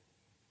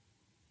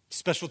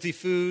 Specialty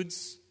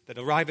foods that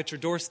arrive at your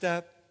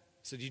doorstep.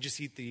 So you just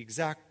eat the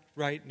exact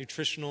right,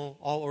 nutritional,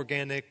 all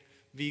organic,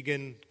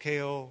 vegan,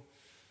 kale,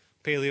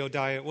 paleo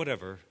diet,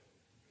 whatever.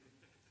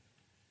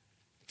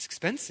 It's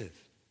expensive.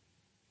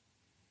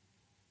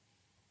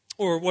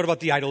 Or what about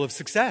the idol of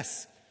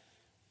success?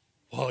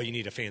 Well, you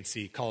need a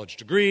fancy college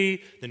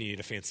degree, then you need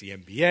a fancy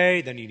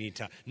MBA, then you need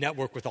to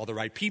network with all the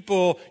right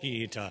people, you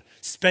need to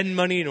spend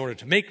money in order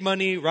to make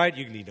money, right?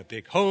 You need a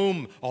big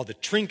home, all the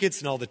trinkets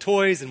and all the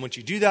toys, and once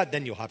you do that,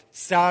 then you'll have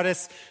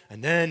status,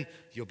 and then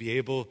you'll be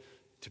able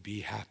to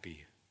be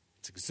happy.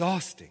 It's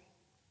exhausting,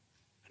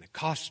 and it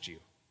costs you.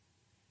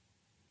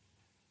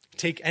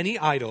 Take any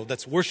idol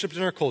that's worshipped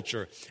in our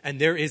culture, and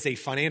there is a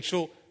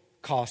financial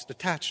cost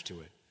attached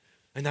to it.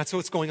 And that's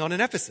what's going on in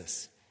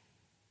Ephesus.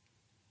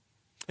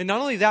 And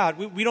not only that,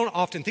 we don't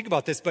often think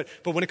about this, but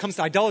when it comes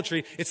to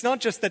idolatry, it's not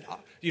just that,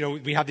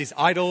 we have these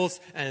idols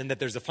and that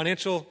there's a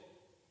financial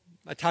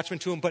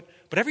attachment to them, but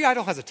every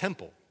idol has a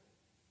temple.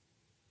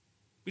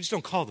 We just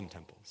don't call them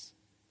temples.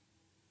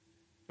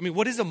 I mean,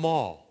 what is a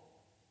mall?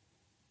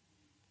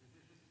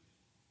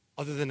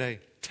 Other than a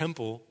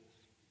temple,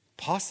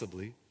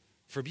 possibly,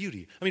 for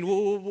beauty. I mean,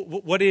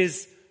 what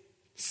is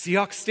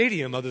Seahawks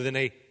Stadium other than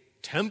a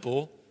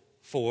temple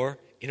for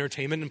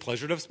entertainment and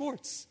pleasure of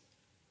sports?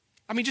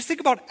 I mean, just think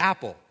about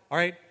Apple, all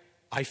right?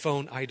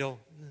 iPhone, idol,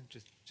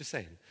 just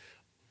saying.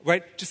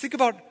 Right? Just think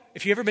about,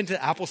 if you've ever been to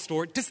the Apple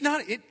store, does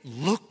not it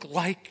look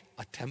like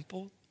a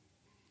temple?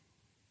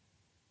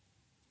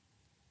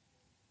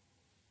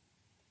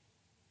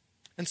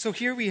 And so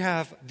here we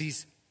have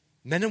these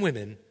men and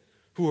women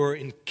who are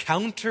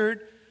encountered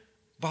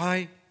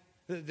by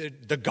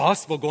the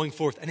gospel going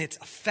forth, and it's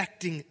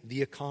affecting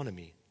the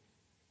economy.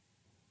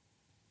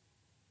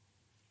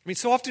 I mean,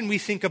 so often we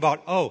think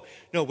about,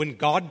 when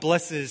God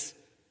blesses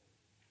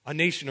a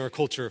nation or a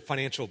culture,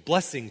 financial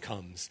blessing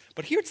comes.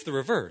 But here it's the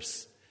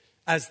reverse.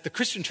 As the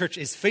Christian church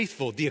is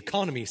faithful, the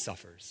economy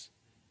suffers.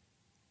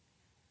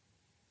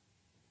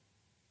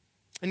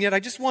 And yet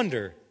I just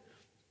wonder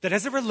that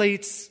as it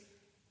relates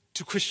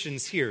to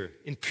Christians here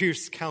in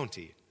Pierce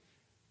County,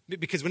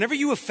 because whenever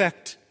you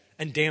affect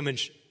and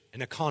damage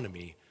an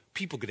economy,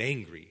 people get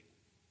angry.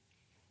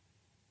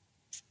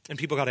 And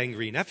people got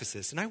angry in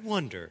Ephesus. And I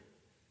wonder,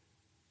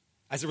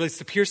 as it relates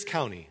to Pierce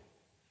County,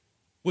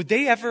 would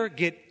they ever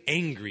get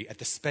angry at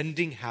the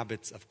spending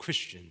habits of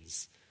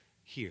Christians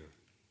here?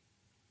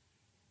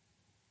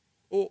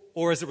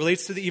 Or as it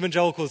relates to the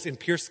evangelicals in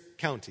Pierce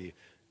County,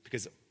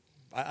 because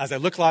as I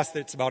look last,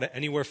 it's about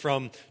anywhere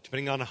from,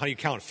 depending on how you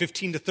count,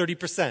 15 to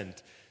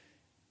 30%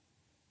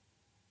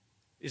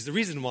 is the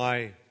reason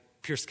why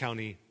Pierce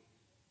County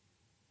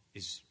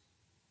is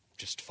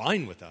just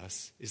fine with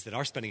us, is that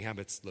our spending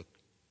habits look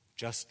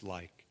just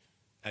like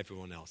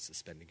everyone else's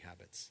spending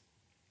habits.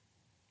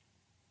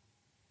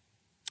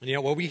 And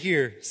yet what we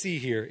see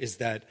here is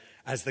that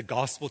as the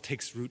gospel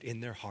takes root in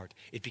their heart,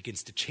 it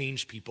begins to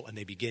change people and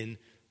they begin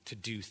to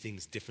do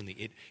things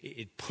differently.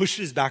 It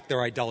pushes back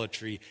their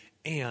idolatry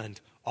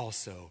and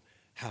also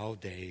how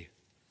they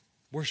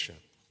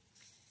worship,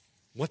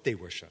 what they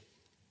worship.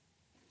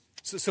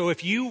 So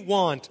if you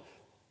want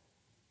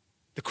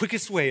the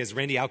quickest way, as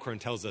Randy Alcorn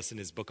tells us in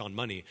his book on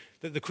money,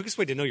 the quickest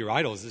way to know your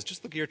idols is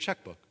just look at your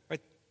checkbook,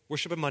 right?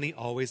 Worship and money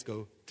always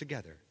go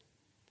together.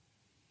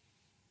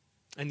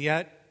 And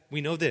yet, we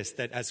know this,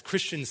 that as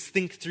Christians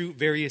think through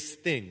various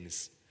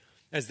things,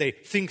 as they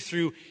think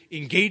through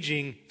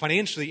engaging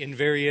financially in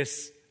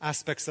various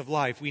aspects of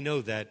life, we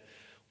know that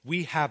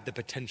we have the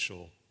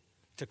potential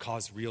to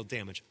cause real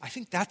damage. I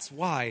think that's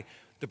why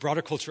the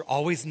broader culture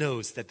always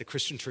knows that the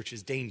Christian church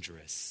is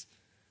dangerous,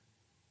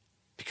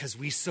 because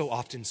we so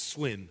often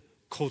swim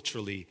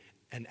culturally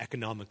and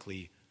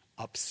economically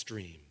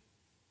upstream.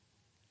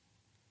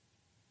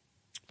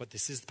 But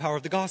this is the power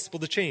of the gospel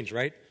to change,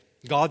 right?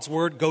 God's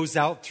word goes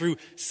out through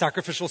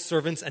sacrificial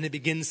servants and it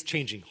begins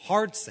changing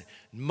hearts and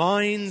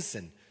minds,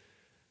 and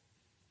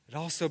it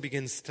also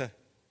begins to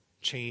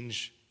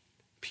change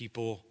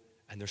people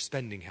and their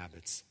spending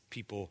habits,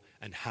 people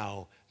and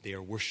how they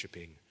are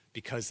worshiping.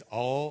 Because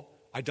all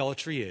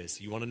idolatry is,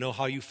 you want to know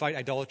how you fight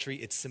idolatry?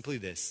 It's simply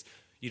this.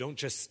 You don't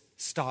just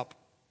stop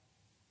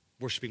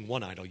worshiping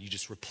one idol, you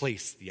just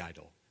replace the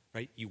idol,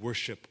 right? You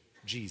worship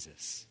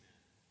Jesus.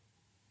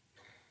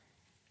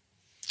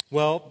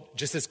 Well,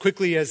 just as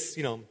quickly as,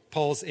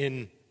 Paul's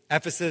in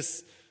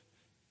Ephesus,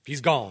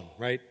 He's gone,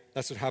 right?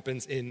 That's what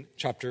happens in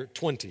chapter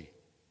 20.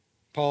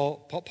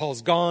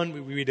 Paul's gone.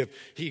 We read of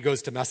he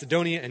goes to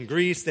Macedonia and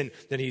Greece. Then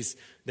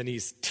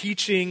he's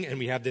teaching, and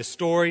we have this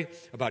story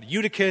about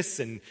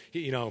Eutychus. And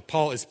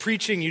Paul is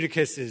preaching.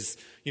 Eutychus is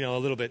a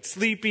little bit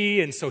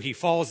sleepy, and so he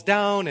falls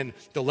down. And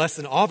the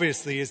lesson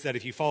obviously is that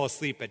if you fall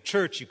asleep at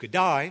church, you could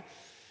die.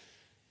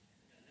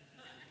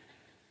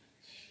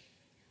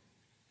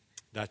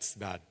 That's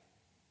bad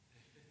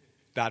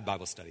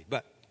Bible study,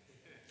 but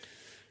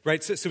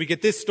right. So we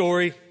get this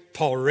story.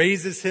 Paul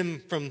raises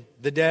him from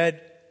the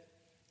dead.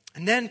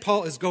 And then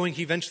Paul is going,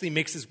 he eventually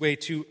makes his way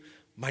to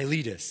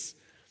Miletus.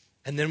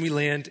 And then we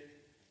land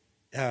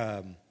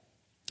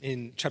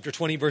in chapter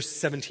 20, verse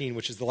 17,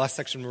 which is the last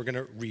section we're going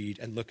to read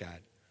and look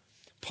at.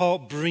 Paul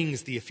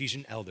brings the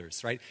Ephesian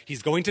elders, right?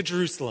 He's going to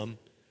Jerusalem,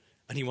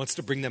 and he wants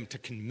to bring them to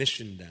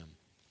commission them.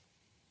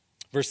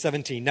 Verse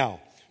 17,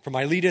 now, from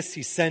Miletus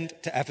he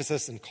sent to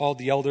Ephesus and called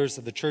the elders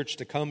of the church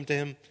to come to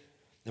him.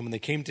 And when they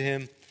came to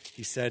him,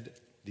 he said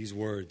these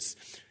words,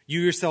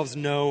 "You yourselves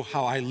know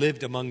how I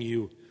lived among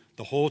you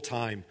the whole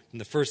time from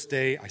the first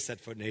day I set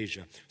foot in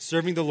Asia,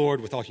 serving the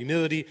Lord with all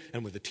humility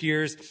and with the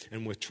tears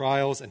and with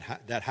trials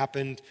that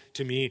happened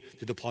to me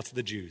through the plots of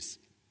the Jews.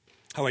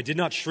 How I did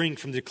not shrink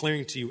from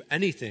declaring to you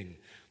anything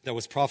that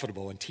was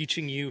profitable and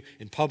teaching you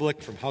in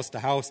public from house to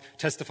house,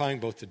 testifying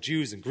both to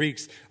Jews and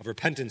Greeks of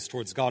repentance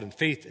towards God and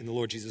faith in the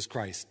Lord Jesus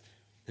Christ.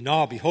 And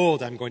now,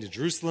 behold, I am going to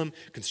Jerusalem,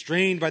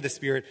 constrained by the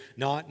Spirit,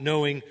 not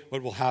knowing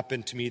what will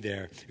happen to me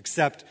there,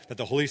 except that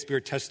the Holy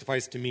Spirit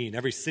testifies to me in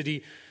every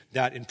city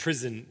that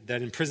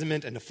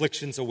imprisonment and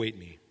afflictions await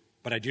me.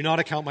 But I do not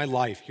account my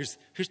life."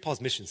 Here's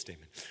Paul's mission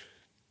statement.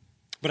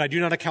 "But I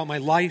do not account my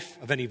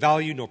life of any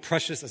value, nor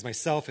precious as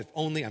myself, if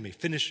only I may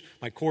finish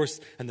my course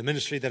and the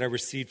ministry that I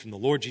received from the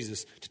Lord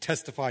Jesus to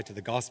testify to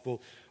the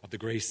gospel of the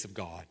grace of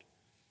God.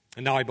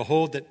 And now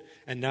behold,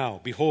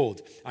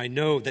 I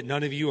know that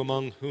none of you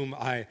among whom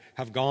I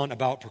have gone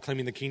about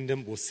proclaiming the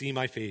kingdom will see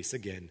my face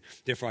again.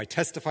 Therefore I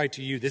testify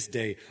to you this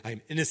day, I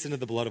am innocent of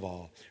the blood of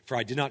all. For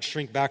I did not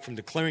shrink back from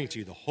declaring to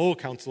you the whole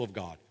counsel of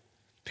God.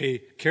 Pay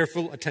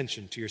careful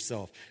attention to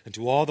yourself and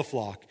to all the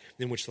flock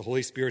in which the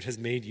Holy Spirit has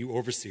made you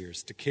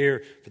overseers to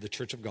care for the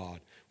church of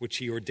God, which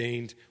he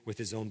ordained with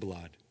his own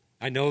blood.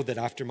 I know that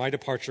after my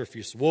departure,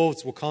 fierce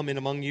wolves will come in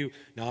among you,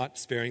 not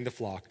sparing the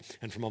flock.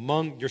 And from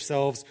among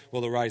yourselves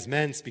will arise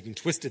men speaking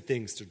twisted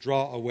things to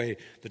draw away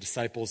the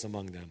disciples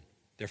among them.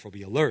 Therefore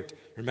be alert,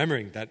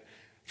 remembering that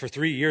for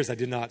 3 years I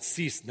did not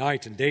cease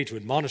night and day to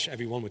admonish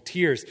everyone with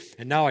tears.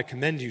 And now I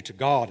commend you to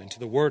God and to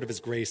the word of his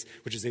grace,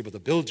 which is able to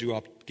build you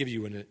up, give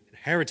you an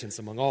inheritance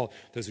among all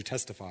those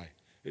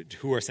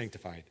who are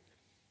sanctified.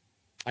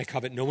 I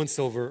covet no one's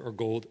silver or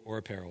gold or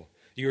apparel.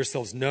 You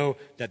yourselves know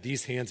that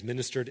these hands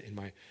ministered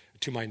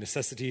to my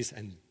necessities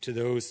and to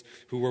those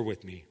who were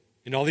with me.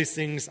 In all these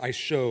things I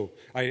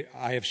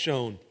have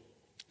shown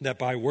that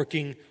by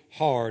working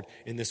hard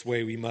in this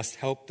way we must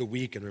help the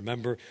weak and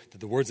remember that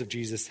the words of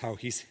Jesus, how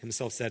he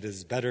himself said, it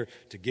is better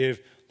to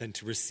give than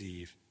to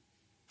receive.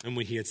 And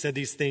when he had said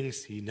these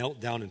things, he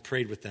knelt down and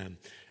prayed with them.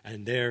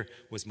 And there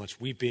was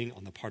much weeping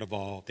on the part of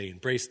all. They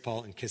embraced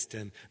Paul and kissed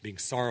him, being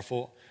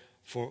sorrowful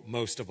for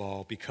most of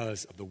all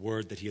because of the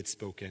word that he had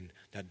spoken,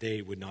 that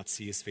they would not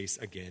see his face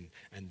again,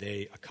 and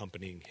they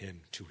accompanying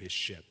him to his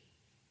ship.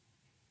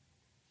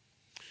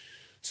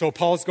 So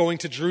Paul's going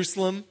to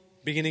Jerusalem,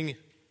 beginning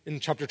in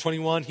chapter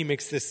 21. He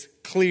makes this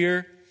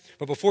clear.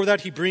 But before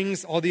that, he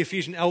brings all the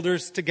Ephesian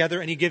elders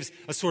together, and he gives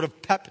a sort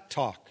of pep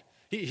talk.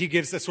 He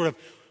gives a sort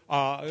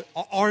of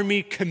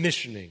army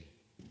commissioning.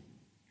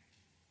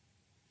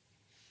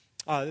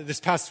 This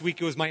past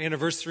week, it was my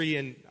anniversary,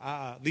 and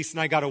Lisa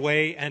and I got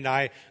away, and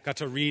I got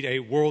to read a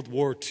World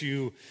War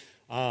II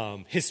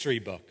history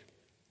book.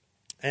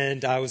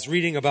 And I was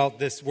reading about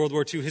this World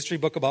War II history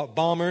book about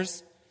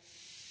bombers.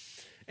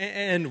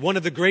 And one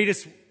of the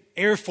greatest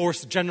Air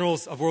Force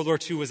generals of World War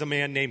II was a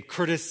man named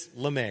Curtis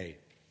LeMay.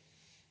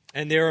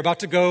 And they were about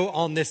to go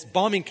on this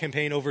bombing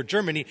campaign over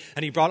Germany,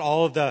 and he brought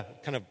all of the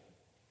kind of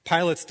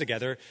pilots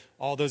together,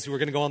 all those who were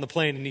going to go on the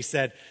plane, and he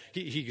said,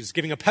 he was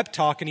giving a pep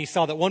talk, and he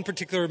saw that one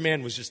particular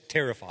man was just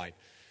terrified.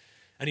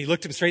 And he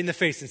looked him straight in the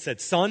face and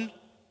said, "Son,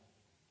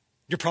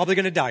 you're probably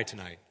going to die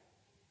tonight.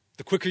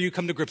 The quicker you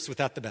come to grips with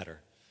that, the better."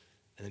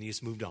 And then he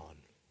just moved on.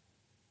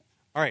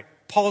 All right,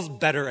 Paul's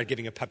better at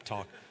giving a pep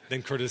talk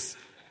than Curtis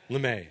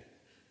LeMay.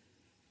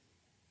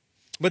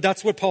 But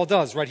that's what Paul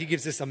does, right? He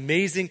gives this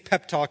amazing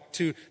pep talk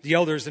to the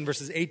elders in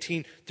verses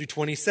 18 through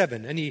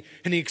 27. And he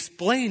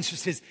explains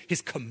just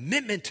his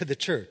commitment to the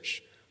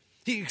church.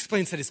 He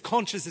explains that his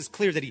conscience is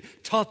clear, that he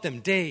taught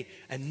them day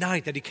and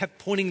night, that he kept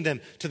pointing them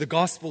to the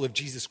gospel of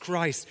Jesus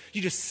Christ.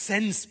 You just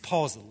sense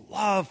Paul's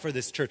love for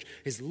this church,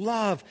 his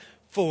love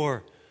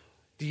for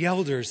the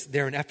elders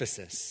there in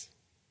Ephesus.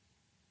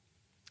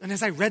 And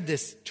as I read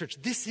this,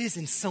 church, this is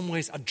in some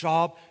ways a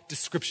job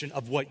description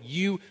of what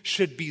you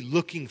should be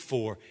looking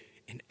for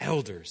in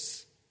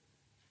elders.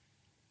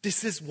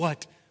 This is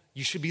what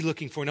you should be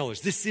looking for in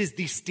elders. This is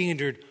the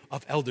standard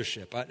of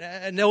eldership.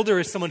 An elder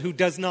is someone who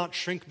does not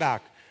shrink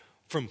back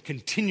from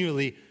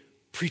continually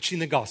preaching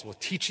the gospel,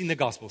 teaching the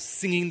gospel,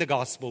 singing the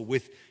gospel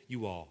with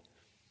you all.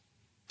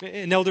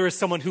 An elder is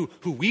someone who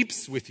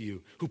weeps with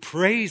you, who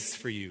prays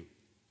for you,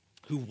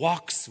 who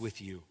walks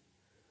with you.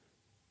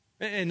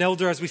 An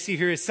elder, as we see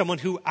here, is someone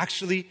who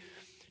actually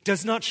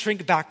does not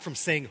shrink back from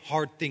saying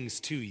hard things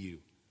to you.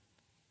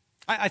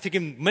 I think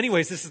in many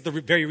ways this is the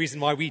very reason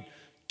why we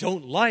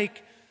don't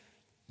like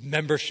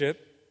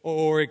membership,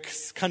 or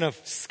it's kind of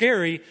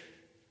scary,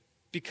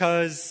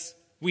 because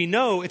we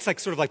know it's like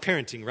sort of like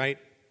parenting, right?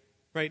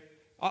 Right?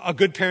 A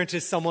good parent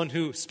is someone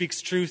who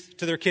speaks truth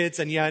to their kids,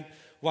 and yet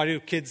why do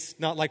kids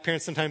not like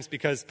parents sometimes?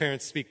 Because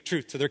parents speak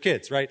truth to their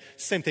kids, right?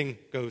 Same thing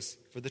goes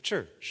for the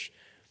church.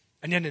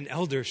 And then an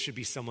elder should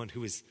be someone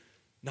who is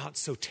not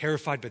so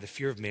terrified by the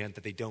fear of man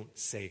that they don't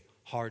say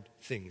hard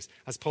things.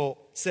 As Paul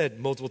said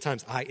multiple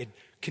times, I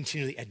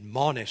continually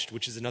admonished,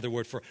 which is another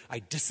word for I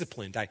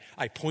disciplined.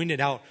 I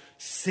pointed out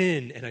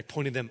sin, and I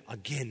pointed them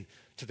again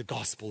to the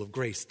gospel of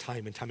grace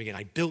time and time again.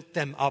 I built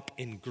them up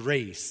in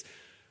grace.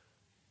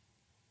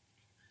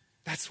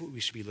 That's what we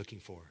should be looking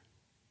for.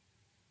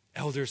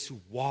 Elders who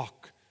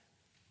walk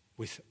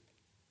with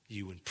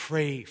you and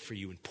pray for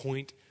you and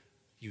point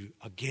you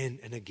again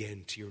and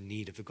again to your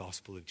need of the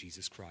gospel of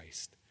Jesus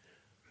Christ.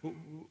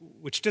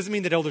 Which doesn't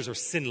mean that elders are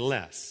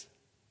sinless.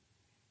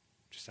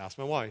 Just ask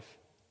my wife.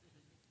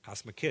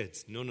 Ask my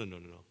kids. No.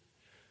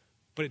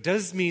 But it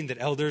does mean that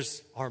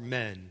elders are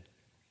men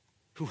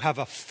who have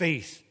a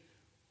faith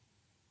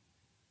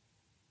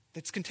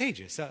that's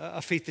contagious,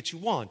 a faith that you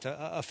want,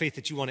 a faith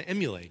that you want to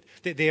emulate.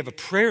 They have a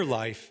prayer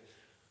life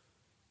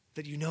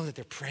that you know that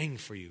they're praying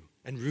for you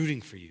and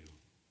rooting for you.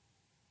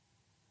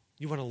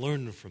 You want to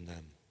learn from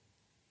them.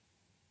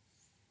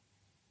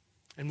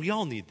 And we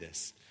all need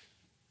this.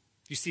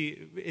 You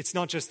see, it's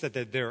not just that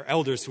there are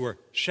elders who are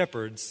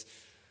shepherds,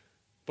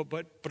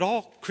 but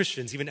all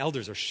Christians, even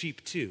elders, are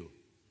sheep too.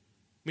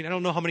 I mean, I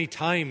don't know how many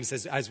times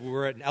as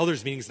we're at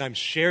elders' meetings and I'm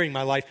sharing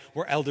my life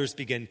where elders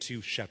begin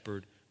to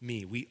shepherd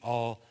me. We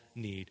all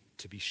need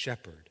to be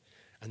shepherded.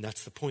 And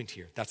that's the point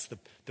here. That's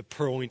the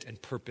point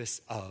and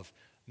purpose of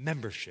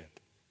membership.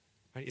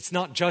 Right? It's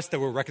not just that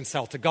we're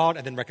reconciled to God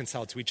and then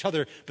reconciled to each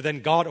other, but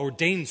then God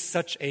ordains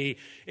such a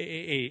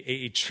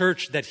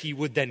church that he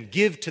would then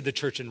give to the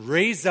church and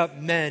raise up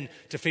men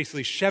to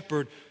faithfully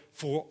shepherd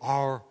for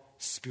our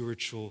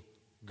spiritual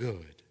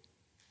good.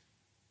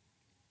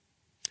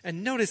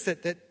 And notice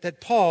that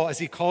Paul, as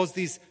he calls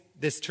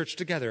this church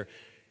together,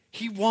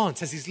 he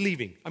wants, as he's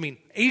leaving, I mean,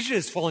 Asia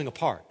is falling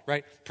apart,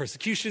 right?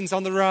 Persecution's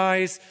on the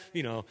rise,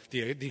 the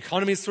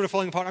economy is sort of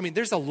falling apart. I mean,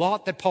 there's a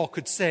lot that Paul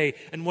could say,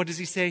 and what does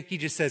he say? He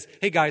just says,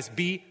 hey guys,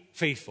 be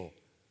faithful.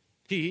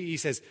 He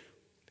says,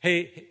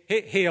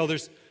 hey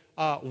elders,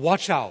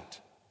 watch out,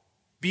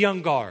 be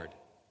on guard.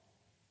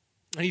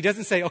 And he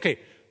doesn't say, okay,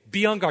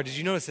 be on guard. Did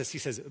you notice this? He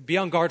says, be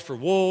on guard for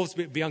wolves,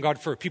 be on guard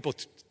for people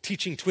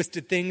teaching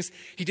twisted things.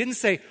 He didn't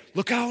say,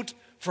 look out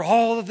for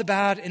all of the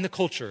bad in the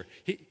culture.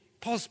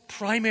 Paul's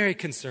primary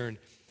concern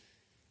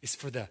is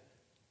for the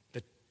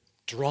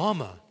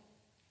drama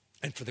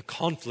and for the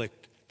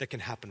conflict that can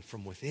happen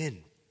from within.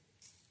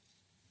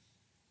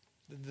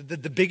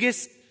 The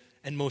biggest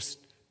and most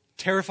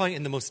terrifying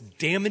and the most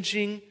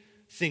damaging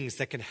things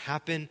that can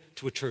happen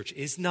to a church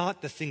is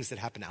not the things that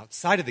happen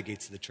outside of the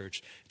gates of the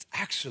church. It's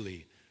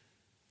actually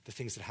the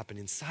things that happen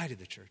inside of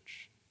the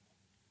church.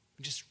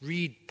 Just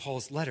read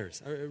Paul's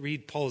letters.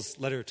 Read Paul's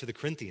letter to the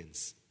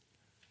Corinthians.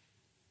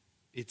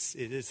 It's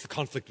the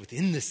conflict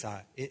within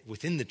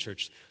the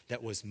church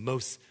that was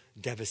most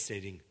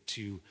devastating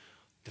to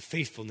the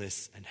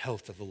faithfulness and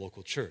health of the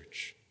local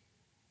church.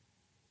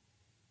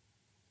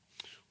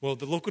 Well,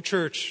 the local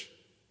church,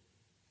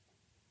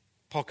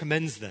 Paul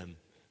commends them,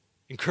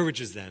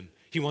 encourages them.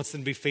 He wants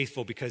them to be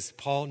faithful because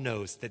Paul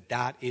knows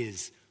that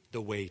is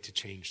the way to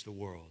change the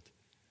world.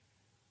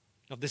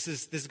 Now, this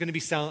is going to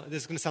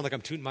sound like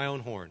I'm tooting my own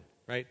horn,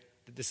 right?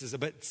 This is a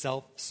bit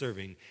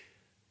self-serving.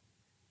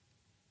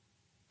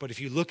 But if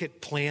you look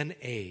at Plan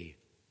A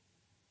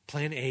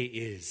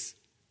is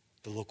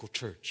the local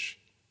church.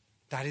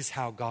 That is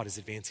how God is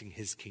advancing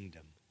his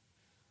kingdom.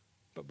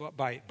 But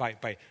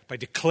by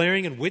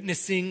declaring and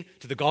witnessing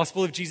to the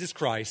gospel of Jesus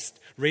Christ,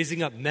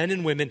 raising up men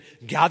and women,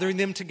 gathering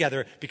them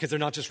together because they're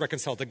not just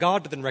reconciled to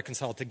God, but then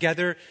reconciled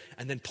together,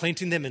 and then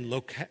planting them in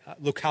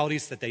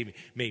localities that they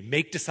may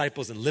make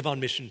disciples and live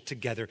on mission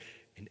together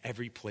in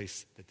every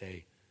place that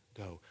they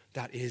go.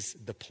 That is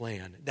the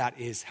plan. That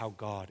is how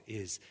God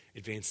is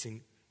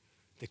advancing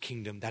the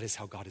kingdom. That is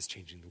how God is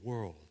changing the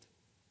world.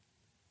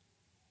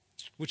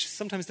 Which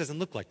sometimes doesn't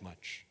look like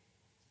much.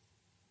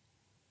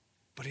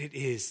 But it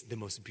is the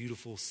most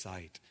beautiful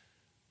sight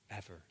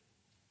ever.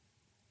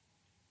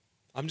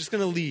 I'm just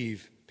going to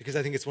leave because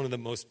I think it's one of the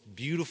most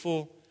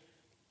beautiful,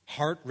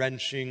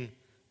 heart-wrenching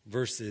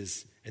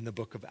verses in the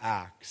book of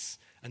Acts.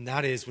 And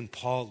that is when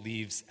Paul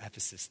leaves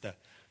Ephesus.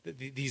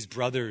 These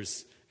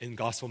brothers in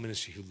gospel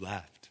ministry who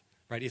left.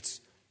 Right? It's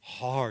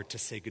hard to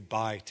say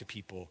goodbye to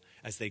people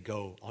as they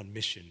go on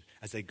mission,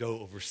 as they go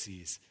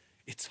overseas.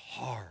 It's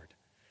hard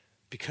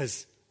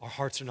because our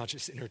hearts are not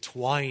just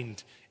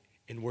intertwined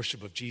in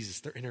worship of Jesus.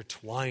 They're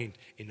intertwined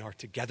in our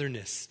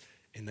togetherness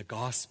in the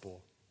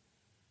gospel.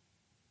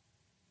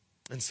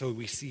 And so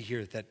we see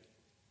here that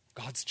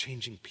God's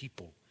changing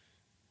people.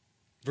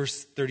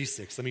 Verse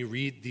 36, let me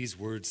read these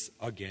words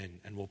again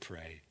and we'll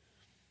pray.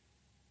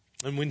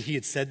 And when he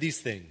had said these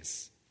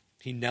things,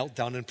 he knelt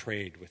down and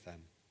prayed with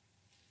them.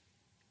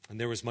 And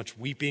there was much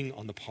weeping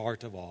on the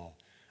part of all.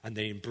 And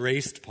they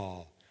embraced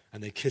Paul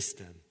and they kissed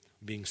him,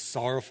 being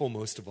sorrowful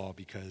most of all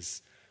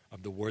because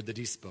of the word that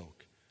he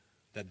spoke,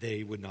 that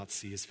they would not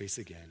see his face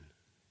again.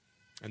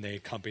 And they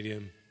accompanied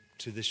him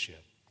to the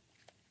ship.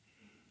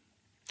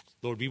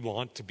 Lord, we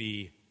want to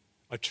be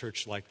a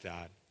church like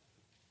that,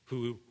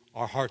 who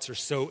our hearts are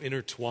so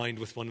intertwined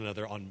with one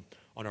another on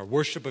our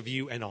worship of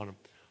you and on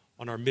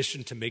our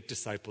mission to make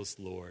disciples,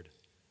 Lord.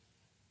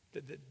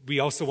 We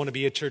also want to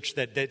be a church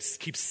that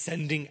keeps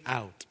sending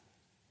out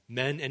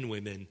men and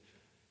women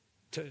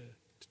to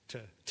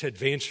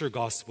advance your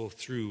gospel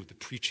through the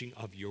preaching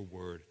of your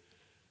word.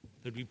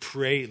 That we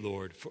pray,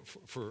 Lord,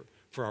 for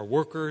our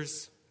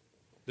workers,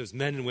 those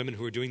men and women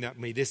who are doing that.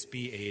 May this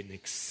be an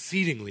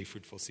exceedingly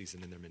fruitful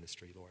season in their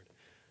ministry, Lord.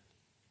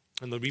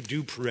 And Lord, we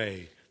do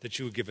pray that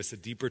you would give us a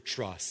deeper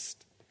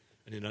trust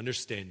and an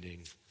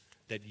understanding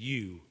that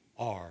you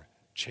are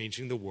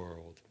changing the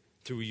world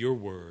through your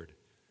word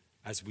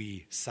as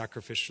we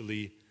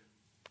sacrificially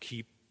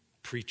keep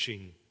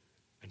preaching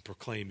and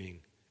proclaiming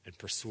and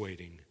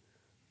persuading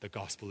the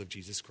gospel of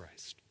Jesus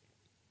Christ.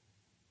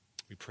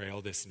 We pray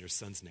all this in your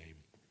Son's name.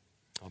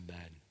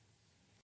 Amen.